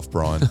 Fuck off,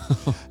 Brian.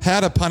 How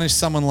to punish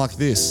someone like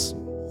this?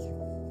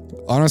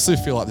 I honestly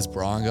feel like this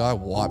Brian guy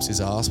wipes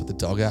his ass with the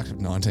Dog Act of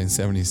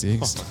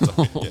 1976.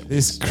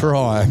 This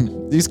crime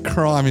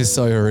is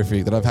so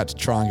horrific that I've had to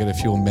try and get a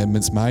few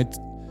amendments made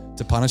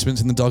to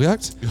punishments in the Dog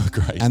Act. Oh,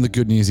 great. And the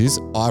good news is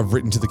I've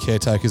written to the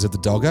caretakers of the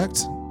Dog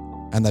Act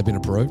and they've been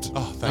approved.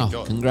 Oh, thank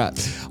God.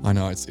 Congrats. I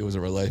know, it was a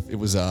relief. It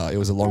was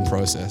a long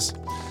process.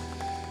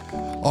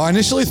 I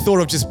initially thought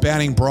of just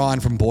banning Brian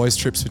from boys'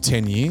 trips for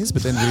 10 years,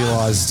 but then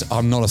realised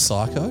I'm not a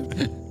psycho.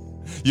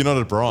 You're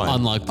not a Brian.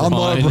 Unlike Brian.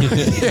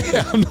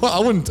 I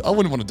wouldn't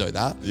want to do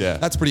that. Yeah.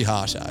 That's pretty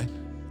harsh, eh?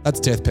 That's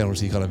death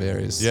penalty kind of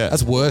areas. Yeah.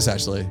 That's worse,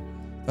 actually.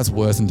 That's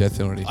worse than death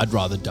penalty. I'd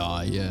rather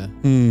die, yeah.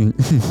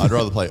 I'd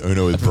rather play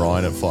Uno with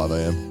Brian at 5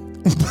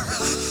 a.m.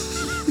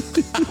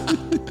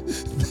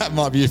 That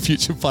might be a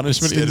future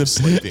punishment in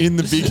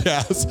the big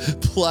house.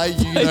 Play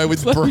Uno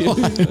with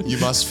Brian. You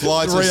must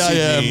fly to 3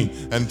 Sydney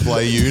and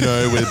play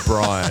Uno with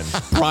Brian.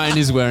 Brian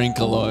is wearing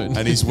cologne.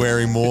 And he's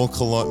wearing more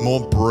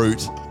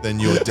brute than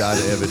your dad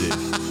ever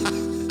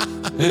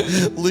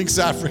did. Links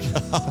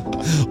Africa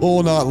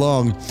all night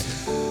long.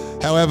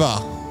 However,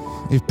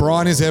 if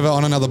Brian is ever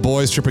on another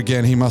boys' trip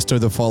again, he must do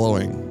the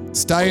following.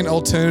 Stay in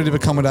alternative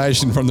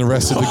accommodation from the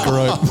rest of the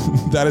group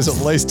that is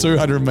at least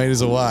 200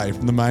 metres away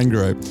from the main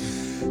group.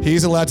 He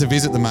is allowed to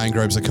visit the main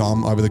group's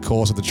accom over the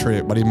course of the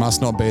trip, but he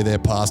must not be there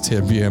past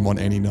 10 p.m. on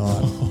any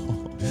night.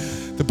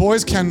 The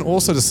boys can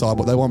also decide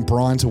what they want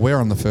Brian to wear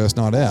on the first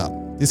night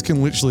out. This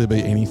can literally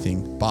be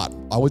anything, but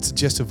I would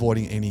suggest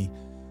avoiding any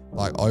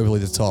like overly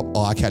the top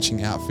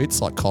eye-catching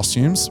outfits like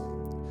costumes.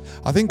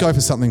 I think go for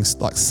something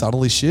like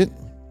subtly shit,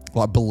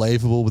 like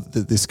believable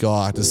that this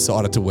guy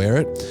decided to wear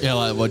it. Yeah,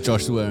 like what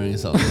Josh is wearing or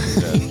something.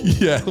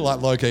 Yeah,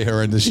 like low-key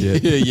horrendous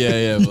shit.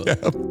 yeah.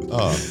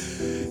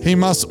 He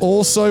must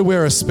also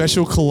wear a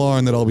special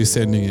cologne that I'll be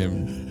sending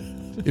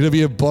him. It'll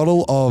be a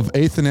bottle of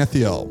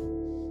ethanethiol,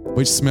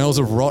 which smells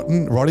of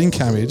rotting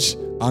cabbage,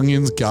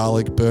 onions,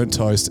 garlic, burnt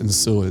toast, and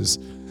sewers.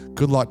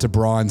 Good luck to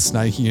Brian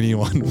snaking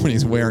anyone when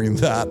he's wearing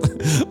that,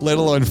 let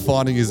alone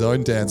finding his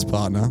own dance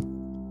partner.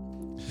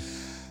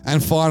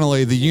 And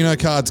finally, the Uno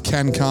cards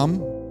can come,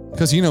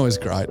 because Uno is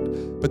great,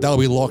 but they'll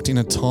be locked in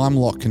a time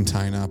lock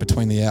container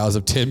between the hours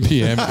of 10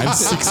 p.m. and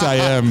 6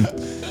 a.m.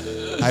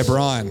 Hey,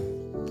 Brian,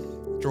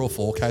 draw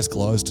 4, case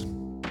closed.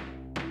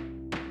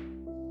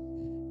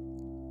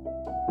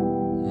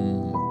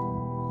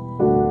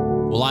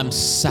 Well, I'm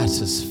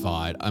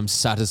satisfied.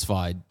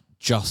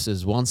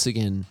 Justice once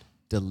again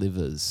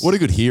delivers. What a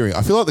good hearing.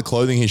 I feel like the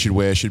clothing he should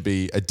wear should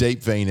be a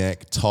deep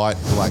V-neck, tight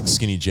black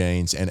skinny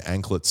jeans, and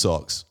anklet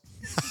socks.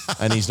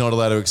 And he's not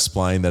allowed to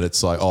explain that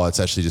it's like, oh, it's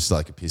actually just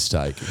like a piss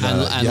take.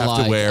 And you have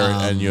like, to wear it,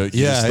 and you're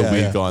just the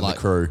weird guy in the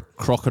crew.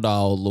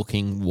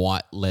 Crocodile-looking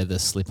white leather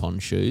slip-on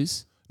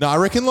shoes. No, I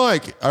reckon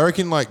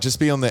just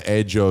be on the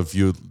edge of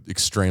your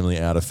extremely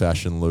out of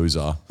fashion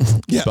loser.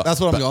 Yeah, that's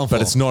what I'm going for.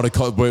 But it's not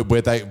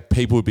where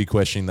people would be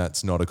questioning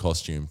that's not a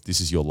costume. This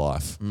is your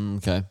life.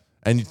 Okay.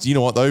 And you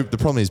know what though? The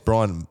problem is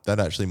Brian. That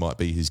actually might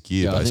be his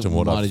gear based on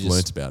what I've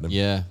learnt about him.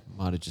 Yeah,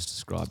 might have just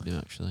described him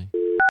actually.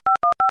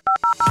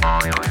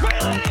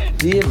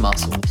 Dear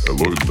Muscles.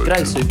 Hello,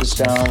 G'day,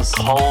 superstars.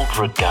 Cold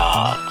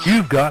regards.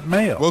 You've got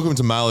mail. Welcome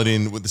to Mail It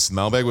In with this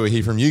mailbag. We're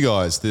here from you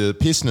guys, the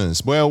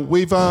Pistons. Well,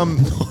 we've had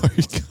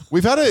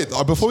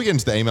before we get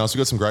into the emails, we've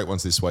got some great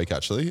ones this week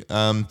actually.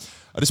 I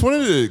just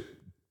wanted to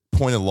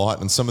point a light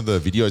on some of the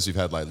videos we've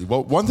had lately.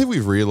 Well, one thing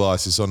we've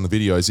realised is on the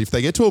videos, if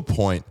they get to a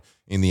point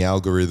in the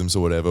algorithms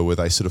or whatever where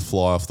they sort of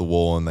fly off the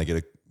wall and they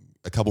get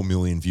a couple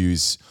million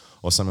views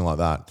or something like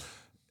that,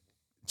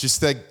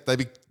 just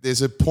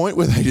there's a point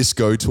where they just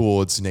go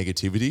towards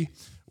negativity,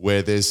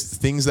 where there's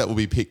things that will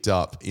be picked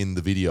up in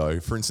the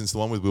video. For instance, the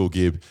one with Will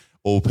Gibb,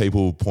 all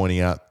people pointing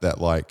out that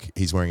like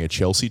he's wearing a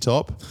Chelsea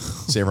top.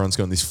 So everyone's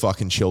got this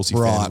fucking Chelsea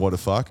fan. What the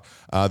fuck?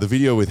 The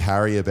video with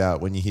Harry about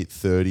when you hit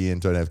 30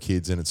 and don't have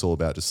kids, and it's all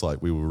about just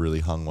like we were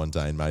really hung one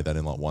day and made that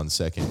in like 1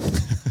 second.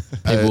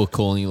 People were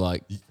calling you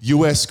like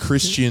US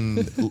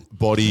Christian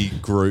body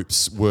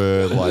groups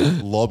were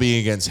like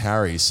lobbying against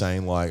Harry,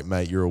 saying like,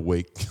 mate, you're a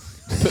weak.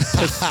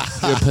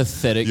 You're a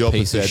pathetic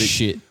piece of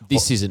shit.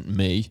 This isn't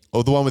me.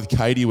 Or the one with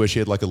Katie where she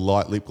had like a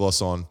light lip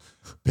gloss on.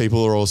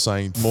 People are all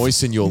saying,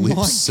 moisten your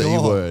lips, C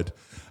word.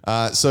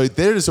 So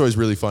they're just always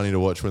really funny to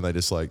watch when they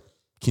just like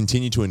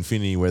continue to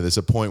infinity where there's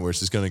a point where it's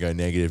just going to go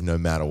negative no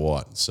matter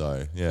what.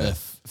 So, yeah.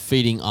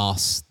 Feeding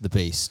us the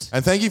beast.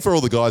 And thank you for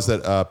all the guys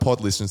that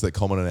pod listeners that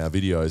comment on our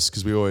videos,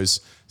 because we always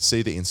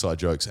see the inside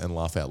jokes and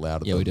laugh out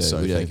loud at them. We do.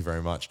 So thank you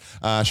very much.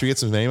 Should we get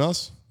some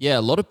emails? Yeah,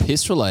 a lot of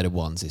piss-related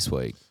ones this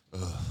week.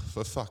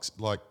 For fuck's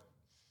like,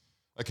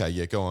 okay,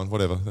 yeah, go on,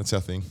 whatever. That's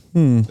our thing.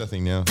 Hmm. It's our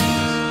thing now.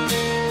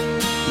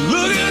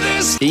 Look at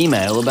this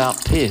email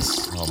about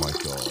piss. Oh my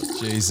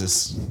God.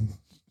 Jesus.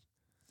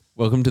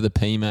 Welcome to the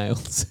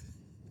P-mails.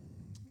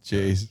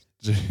 Jeez.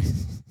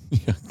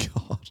 Oh,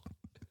 God.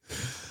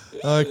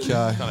 Okay.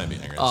 Can't have me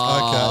angry.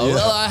 Oh, yeah.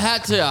 well, I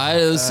had to.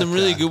 There was some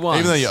really good ones.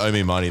 Even though you owe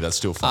me money, that's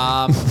still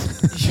funny.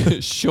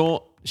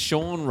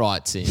 Sean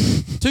writes in.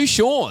 2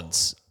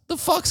 Seans. The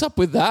fuck's up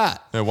with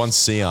that? No,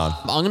 one's Sion.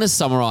 I'm going to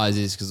summarize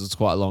this because it's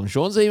quite long.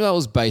 Sean's email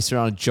was based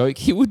around a joke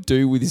he would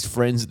do with his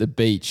friends at the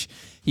beach.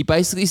 He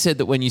basically said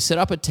that when you set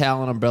up a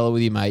towel and umbrella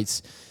with your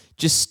mates,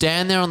 just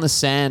stand there on the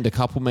sand a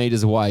couple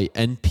meters away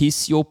and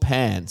piss your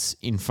pants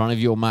in front of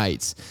your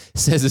mates.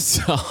 Says it's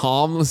a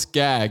harmless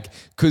gag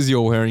because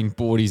you're wearing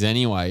boardies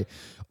anyway.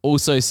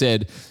 Also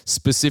said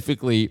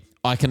specifically,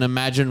 I can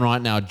imagine right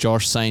now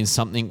Josh saying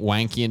something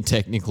wanky and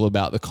technical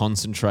about the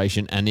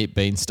concentration and it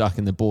being stuck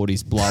in the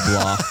boardies, blah,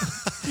 blah.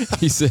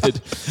 He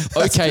said,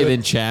 okay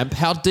then, champ,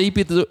 how deep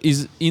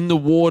is in the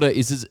water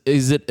is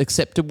it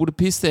acceptable to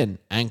piss then?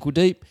 Ankle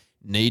deep?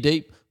 Knee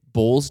deep?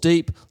 Balls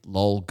deep?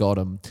 Lol, got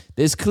him.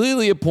 There's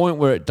clearly a point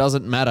where it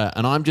doesn't matter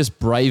and I'm just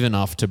brave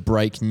enough to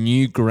break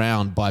new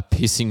ground by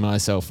pissing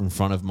myself in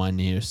front of my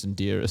nearest and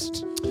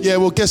dearest. Yeah,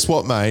 well, guess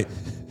what, mate?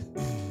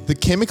 The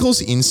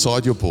chemicals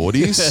inside your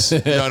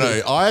boardies.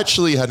 No, I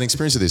actually had an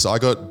experience of this. I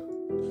got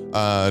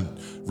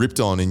ripped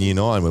on in year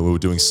 9 when we were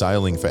doing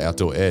sailing for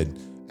outdoor ed,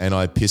 and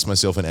I pissed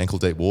myself in ankle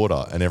deep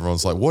water, and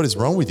everyone's like, "What is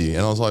wrong with you?"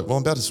 And I was like, "Well,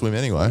 I'm about to swim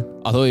anyway."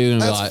 I thought you were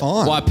going to be like,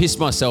 fine. well, I pissed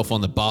myself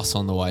on the bus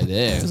on the way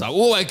there. It was like,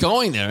 well, we're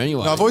going there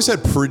anyway. No, I've always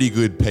had pretty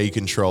good pee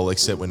control,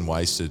 except when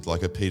wasted.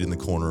 Like I peed in the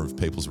corner of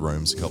people's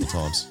rooms a couple of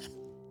times.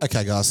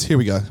 Okay, guys, here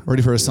we go.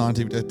 Ready for a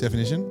scientific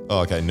definition?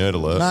 Oh, okay, nerd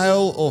alert.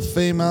 Male or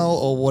female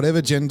or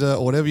whatever gender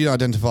or whatever you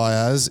identify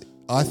as,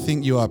 I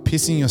think you are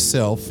pissing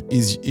yourself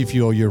is if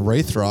your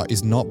urethra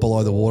is not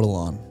below the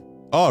waterline.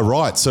 Oh,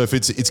 right. So if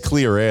it's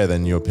clear air,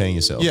 then you're peeing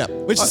yourself. Yeah,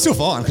 which is still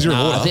fine because you're in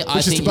water.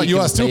 I think but you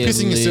are still can pee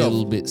pissing a yourself.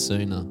 little bit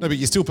sooner. No, but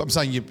you're still. I'm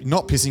saying you're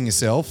not pissing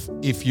yourself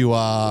if you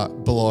are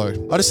below.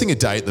 I just think a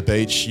day at the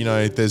beach, you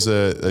know, there's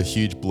a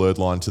huge blurred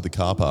line to the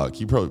car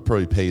park. You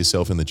probably pee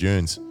yourself in the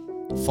dunes.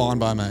 Fine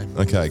by me.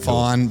 Okay,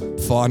 cool.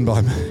 Fine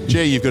by me.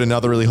 Gee, you've got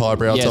another really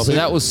highbrow Yeah, topic. so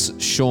that was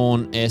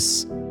Sean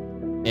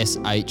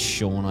S.H.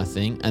 Sean, I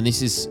think. And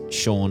this is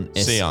Sean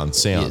S. Sion.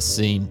 Yeah,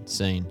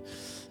 Scene.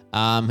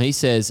 He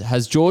says,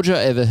 has Georgia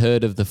ever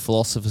heard of the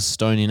Philosopher's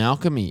Stone in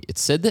alchemy?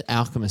 It's said that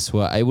alchemists who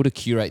are able to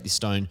curate this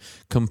stone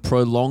can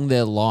prolong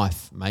their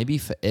life, maybe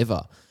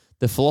forever.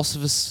 The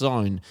Philosopher's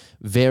Stone,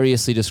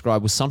 variously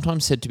described, was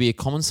sometimes said to be a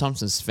common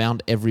substance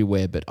found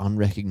everywhere but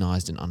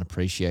unrecognized and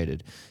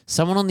unappreciated.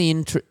 Someone on the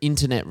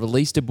internet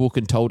released a book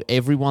and told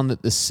everyone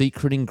that the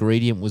secret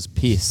ingredient was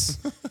piss.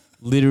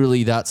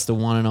 Literally, that's the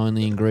one and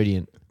only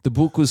ingredient. The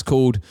book was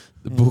called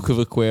The Book of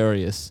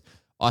Aquarius,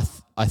 I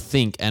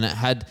think, and it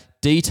had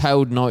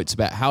detailed notes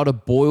about how to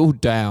boil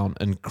down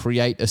and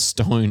create a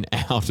stone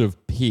out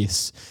of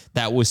piss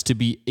that was to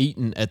be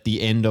eaten at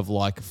the end of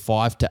like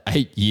 5 to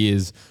 8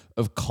 years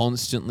of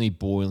constantly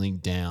boiling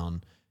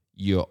down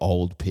your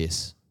old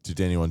piss. Did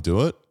anyone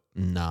do it?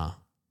 Nah.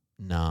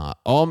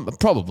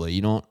 Probably,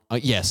 you know.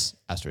 Yes,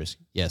 asterisk.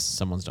 Yes,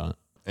 someone's done it.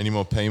 Any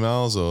more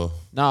P-mails or?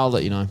 No, I'll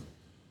let you know.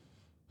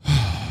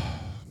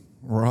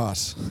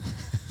 Right.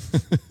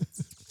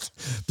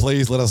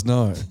 Please let us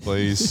know.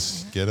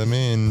 Please get them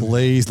in.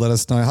 Please let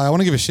us know. Hey, I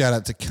want to give a shout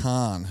out to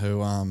Khan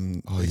who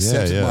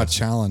accepted my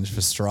challenge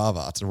for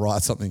Strava to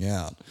write something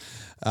out.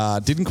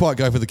 Didn't quite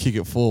go for the kick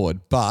it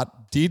forward,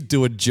 but did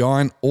do a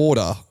giant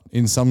order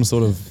in some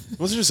sort of. It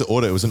wasn't just an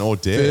order; it was an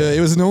ordeal.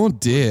 It was an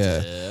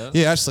ordeal.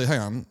 Yeah, actually, hang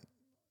on.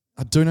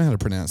 I do know how to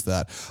pronounce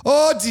that.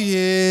 Ordeal.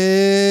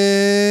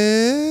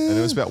 And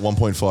it was about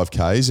 1.5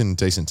 Ks in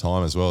decent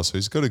time as well. So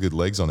he's got a good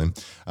legs on him.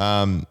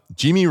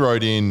 Jimmy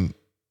wrote in,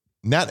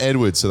 Nat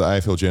Edwards, so the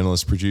AFL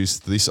journalist,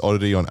 produced this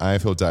oddity on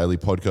AFL Daily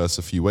podcast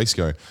a few weeks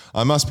ago.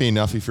 I must be a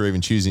nuffy for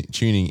even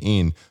tuning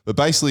in. But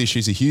basically,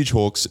 she's a huge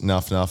Hawks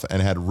nuff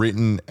and had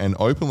written an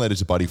open letter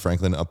to Buddy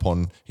Franklin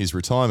upon his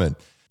retirement.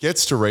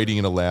 Gets to reading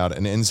it aloud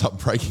and ends up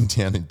breaking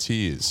down in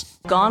tears.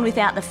 Gone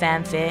without the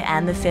fanfare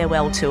and the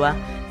farewell tour.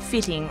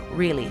 Fitting,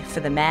 really, for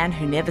the man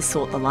who never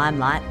sought the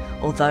limelight,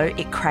 although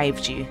it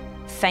craved you.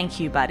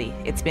 Thank you, buddy.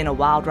 It's been a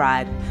wild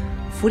ride.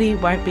 Footy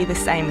won't be the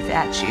same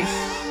without you.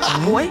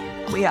 Boy,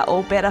 we are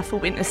all better for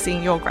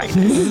witnessing your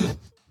greatness.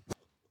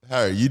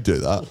 Harry, you do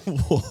that.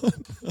 What?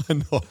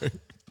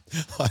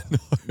 I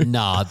know.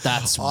 Nah,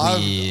 that's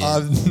weird.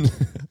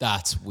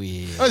 That's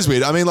weird. That's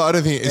weird. I mean, like, I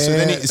don't think.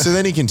 So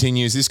then he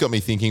continues. This got me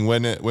thinking.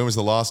 When was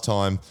the last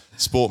time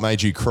sport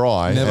made you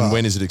cry, Never. and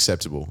when is it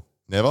acceptable?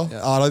 Never.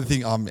 I don't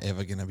think I'm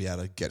ever going to be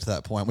able to get to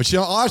that point, which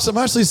I'm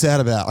actually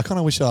sad about. I kind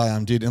of wish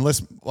I did,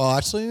 unless. Well,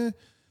 actually,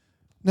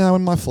 no.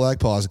 When my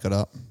flag pies got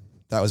up,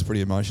 that was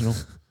pretty emotional.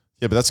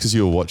 Yeah, but that's because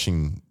you were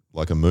watching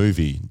like a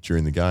movie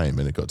during the game,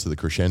 and it got to the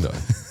crescendo.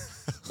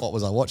 What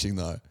was I watching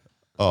though?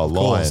 Oh, Of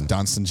course, Lion.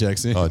 Dunstan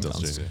checks in. Oh,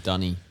 Dunstan checks in.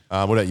 Dunny.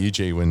 What about you,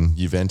 G? When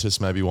Juventus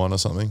maybe won or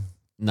something?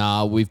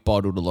 Nah, we've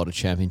bottled a lot of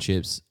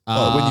championships.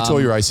 When you tore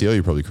your ACL,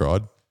 you probably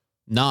cried.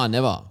 Nah,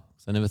 never.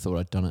 I never thought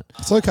I'd done it.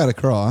 It's okay to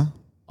cry.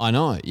 I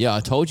know. Yeah,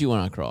 I told you when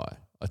I cry.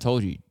 I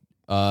told you.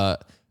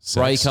 Sex.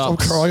 Breakups. I'm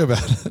crying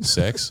about it.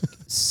 Sex.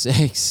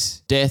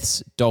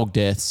 Deaths, dog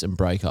deaths, and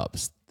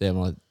breakups. They're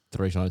my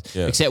 3 times.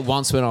 Yeah. Except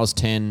once when I was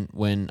 10,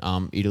 when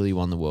Italy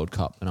won the World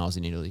Cup and I was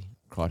in Italy.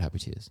 Cried happy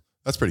tears.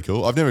 That's pretty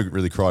cool. I've never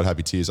really cried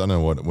happy tears. I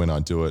know when I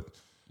do it.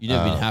 You've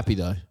never been happy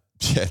though.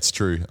 Yeah, it's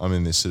true. I'm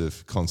in this sort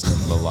of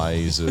constant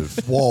malaise of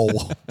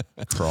Whoa.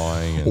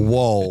 crying and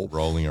Whoa.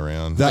 rolling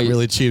around. That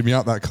really cheered me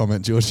up, that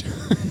comment, George.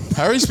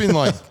 Harry's been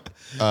like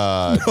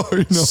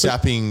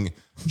sapping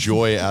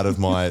joy out of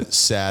my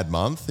sad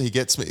month. He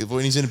gets me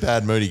when he's in a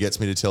bad mood. He gets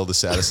me to tell the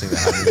saddest thing that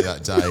happened to me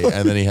that day,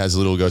 and then he has a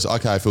little goes,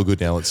 "Okay, I feel good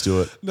now. Let's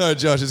do it." No,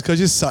 Josh, it's because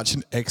you're such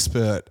an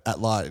expert at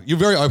you're a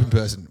very open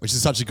person, which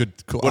is such a good.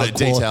 What at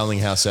detailing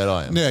how sad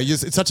I am. Yeah,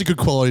 it's such a good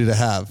quality to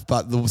have.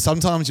 But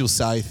sometimes you'll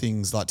say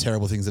things like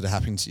terrible things that are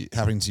happening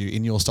to you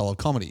in your style of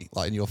comedy,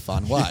 like in your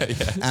fun way,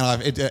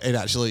 and it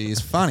actually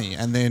is funny.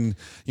 And then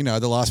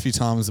the last few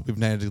times that we've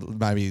needed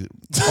maybe,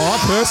 I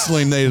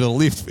personally needed a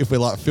lift if we're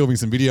like filming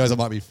some videos. I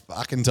might be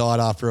fucking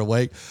tired after a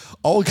week.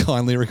 I'll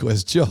kindly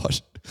request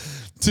Josh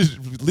to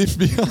lift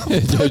me up.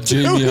 Don't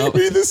tune me up.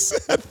 Me the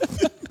sad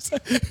things.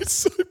 It's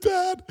so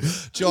bad.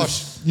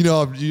 Josh, I do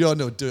nothing. You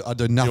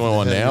want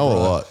one now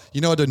or what? I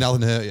do nothing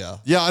to hurt you.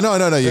 Yeah, no.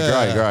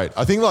 You're great.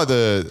 I think like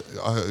I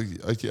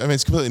mean,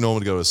 it's completely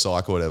normal to go to a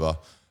psych or whatever,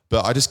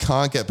 but I just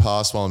can't get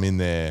past while I'm in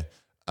there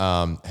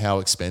how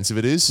expensive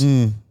it is.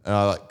 And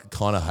I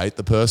kind of hate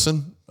the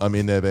person. I'm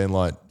in there being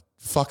like,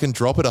 fucking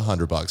drop it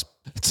 $100.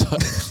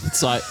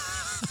 It's like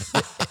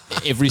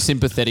every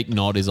sympathetic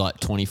nod is like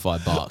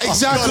 $25.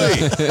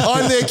 Exactly.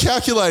 I'm there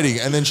calculating,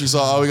 and then she's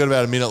like, "Oh, we got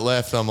about a minute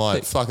left." I'm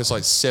like, "Fuck, it's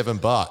like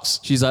 $7."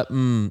 She's like,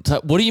 So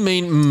what do you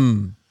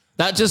mean,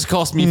 That just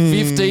cost me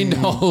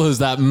 $15.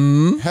 That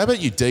How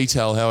about you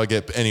detail how I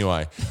get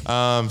anyway?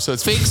 So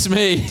it's fix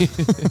me.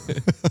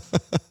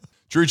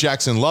 Drew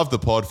Jackson loved the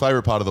pod.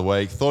 Favorite part of the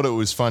week. Thought it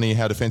was funny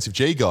how defensive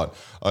G got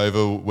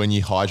over when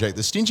you hijacked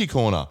the stingy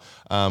corner.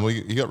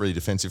 You got really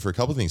defensive for a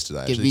couple of things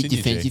today. Get really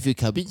defensive for a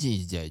couple of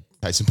things today.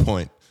 Case in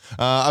point.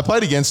 I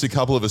played against a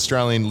couple of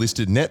Australian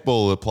listed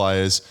netballer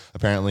players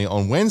apparently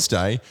on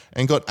Wednesday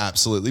and got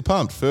absolutely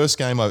pumped. First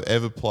game I've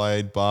ever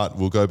played, but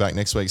we'll go back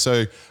next week.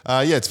 So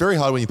it's very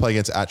hard when you play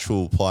against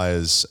actual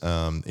players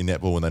in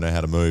netball when they know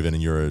how to move,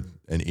 and you're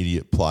an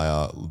idiot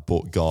player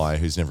guy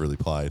who's never really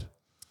played.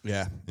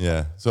 Yeah.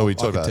 So we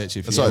talked about it.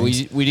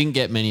 We didn't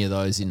get many of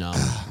those in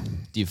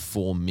Div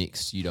 4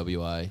 mixed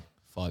UWA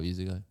 5 years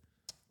ago.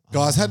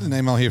 Guys, I had an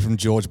email here from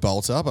George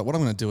Bolter, but what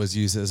I'm going to do is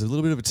use it as a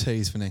little bit of a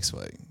tease for next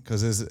week,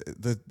 because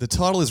the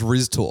title is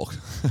Riz Talk,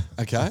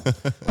 okay?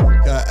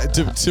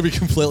 To be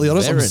completely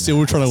honest, I'm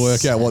still trying to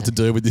work out what to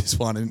do with this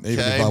one. Even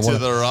if I want to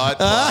the right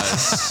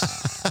place.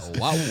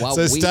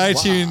 So stay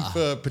tuned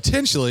for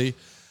potentially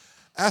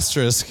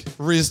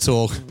Riz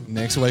Talk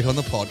next week on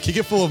the pod. Kick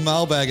it full of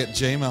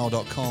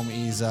mailbag@gmail.com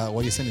is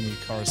what you're sending your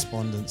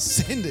correspondence.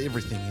 Send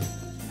everything in.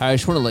 Harry, I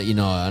just want to let you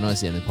know, I know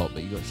it's the end of the pod,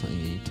 but you got something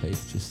in your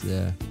teeth just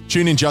there.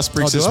 Tune in Just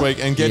Bricks this week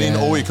and get in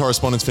all your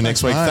correspondence for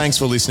next week. mate. Thanks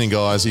for listening,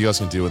 guys. You guys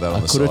can deal with that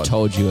on the side. I could have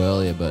told you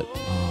earlier, but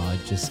I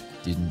just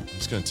didn't. I'm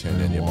just going to turn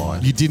down your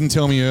mic. You didn't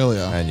tell me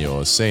earlier. And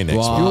yours. See you next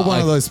Well, week. You're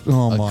one of those.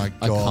 Oh my god!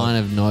 I kind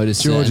of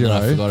noticed it, and then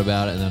I forgot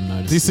about it, and then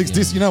noticed it again.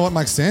 This, you know what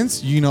makes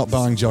sense? You not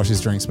buying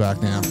Josh's drinks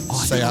back now.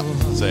 See ya.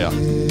 See ya.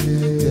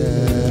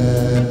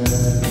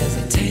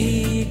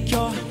 Take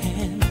your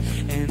hand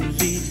and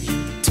lead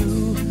you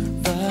to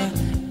the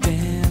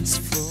dance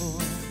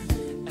floor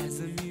as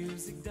the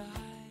music dies.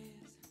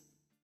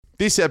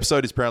 This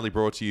episode is proudly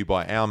brought to you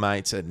by our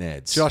mates at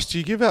Ned's. Josh, do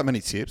you give out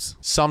many tips?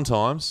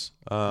 Sometimes.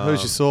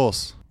 Who's your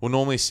source? Well,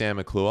 normally Sam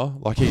McClure.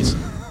 Like he's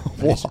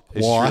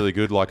Why? really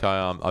good. Like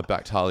I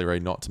backed Harley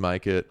Reid not to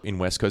make it in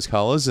West Coast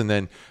colours, and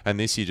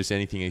this year just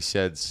anything he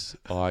said's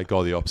I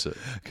go the opposite.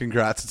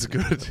 Congrats! It's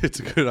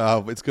a good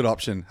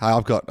option. Hey,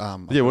 I've got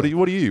Yeah. What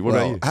about you?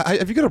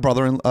 Have you got a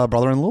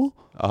brother-in-law?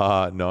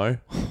 No.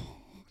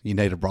 You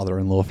need a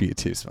brother-in-law for your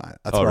tips, mate.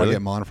 That's where really? I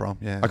get mine from.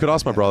 Yeah. I could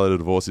ask my brother to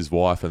divorce his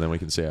wife, and then we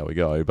can see how we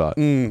go. But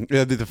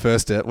that'd be the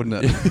first step,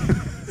 wouldn't it?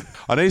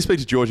 I need to speak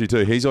to Georgie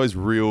too. He's always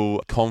real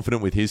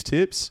confident with his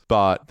tips,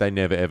 but they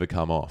never ever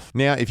come off.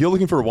 Now, if you're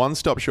looking for a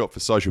one-stop shop for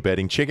social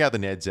betting, check out the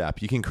Ned's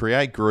app. You can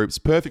create groups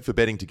perfect for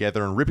betting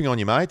together and ripping on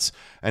your mates.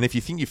 And if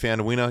you think you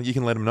found a winner, you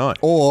can let them know.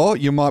 Or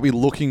you might be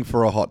looking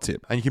for a hot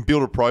tip. And you can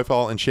build a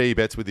profile and share your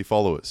bets with your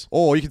followers.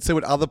 Or you can see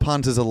what other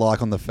punters are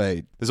like on the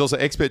feed. There's also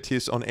expert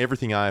tips on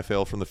everything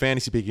AFL from the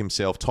fantasy pick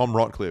himself, Tom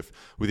Rotcliffe,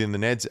 within the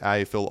Ned's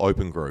AFL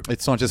Open Group.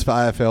 It's not just for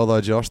AFL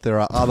though, Josh. There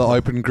are other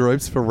open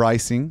groups for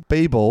racing,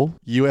 b-ball,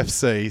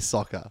 UFC,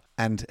 soccer,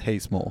 and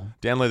heaps more.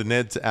 Download the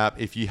Ned's app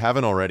if you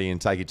haven't already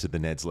and take it to the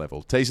Ned's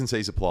level. T's and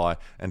C's apply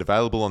and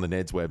available on the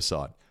Ned's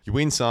website. You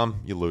win some,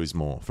 you lose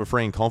more. For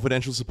free and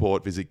confidential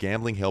support, visit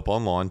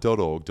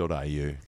gamblinghelponline.org.au.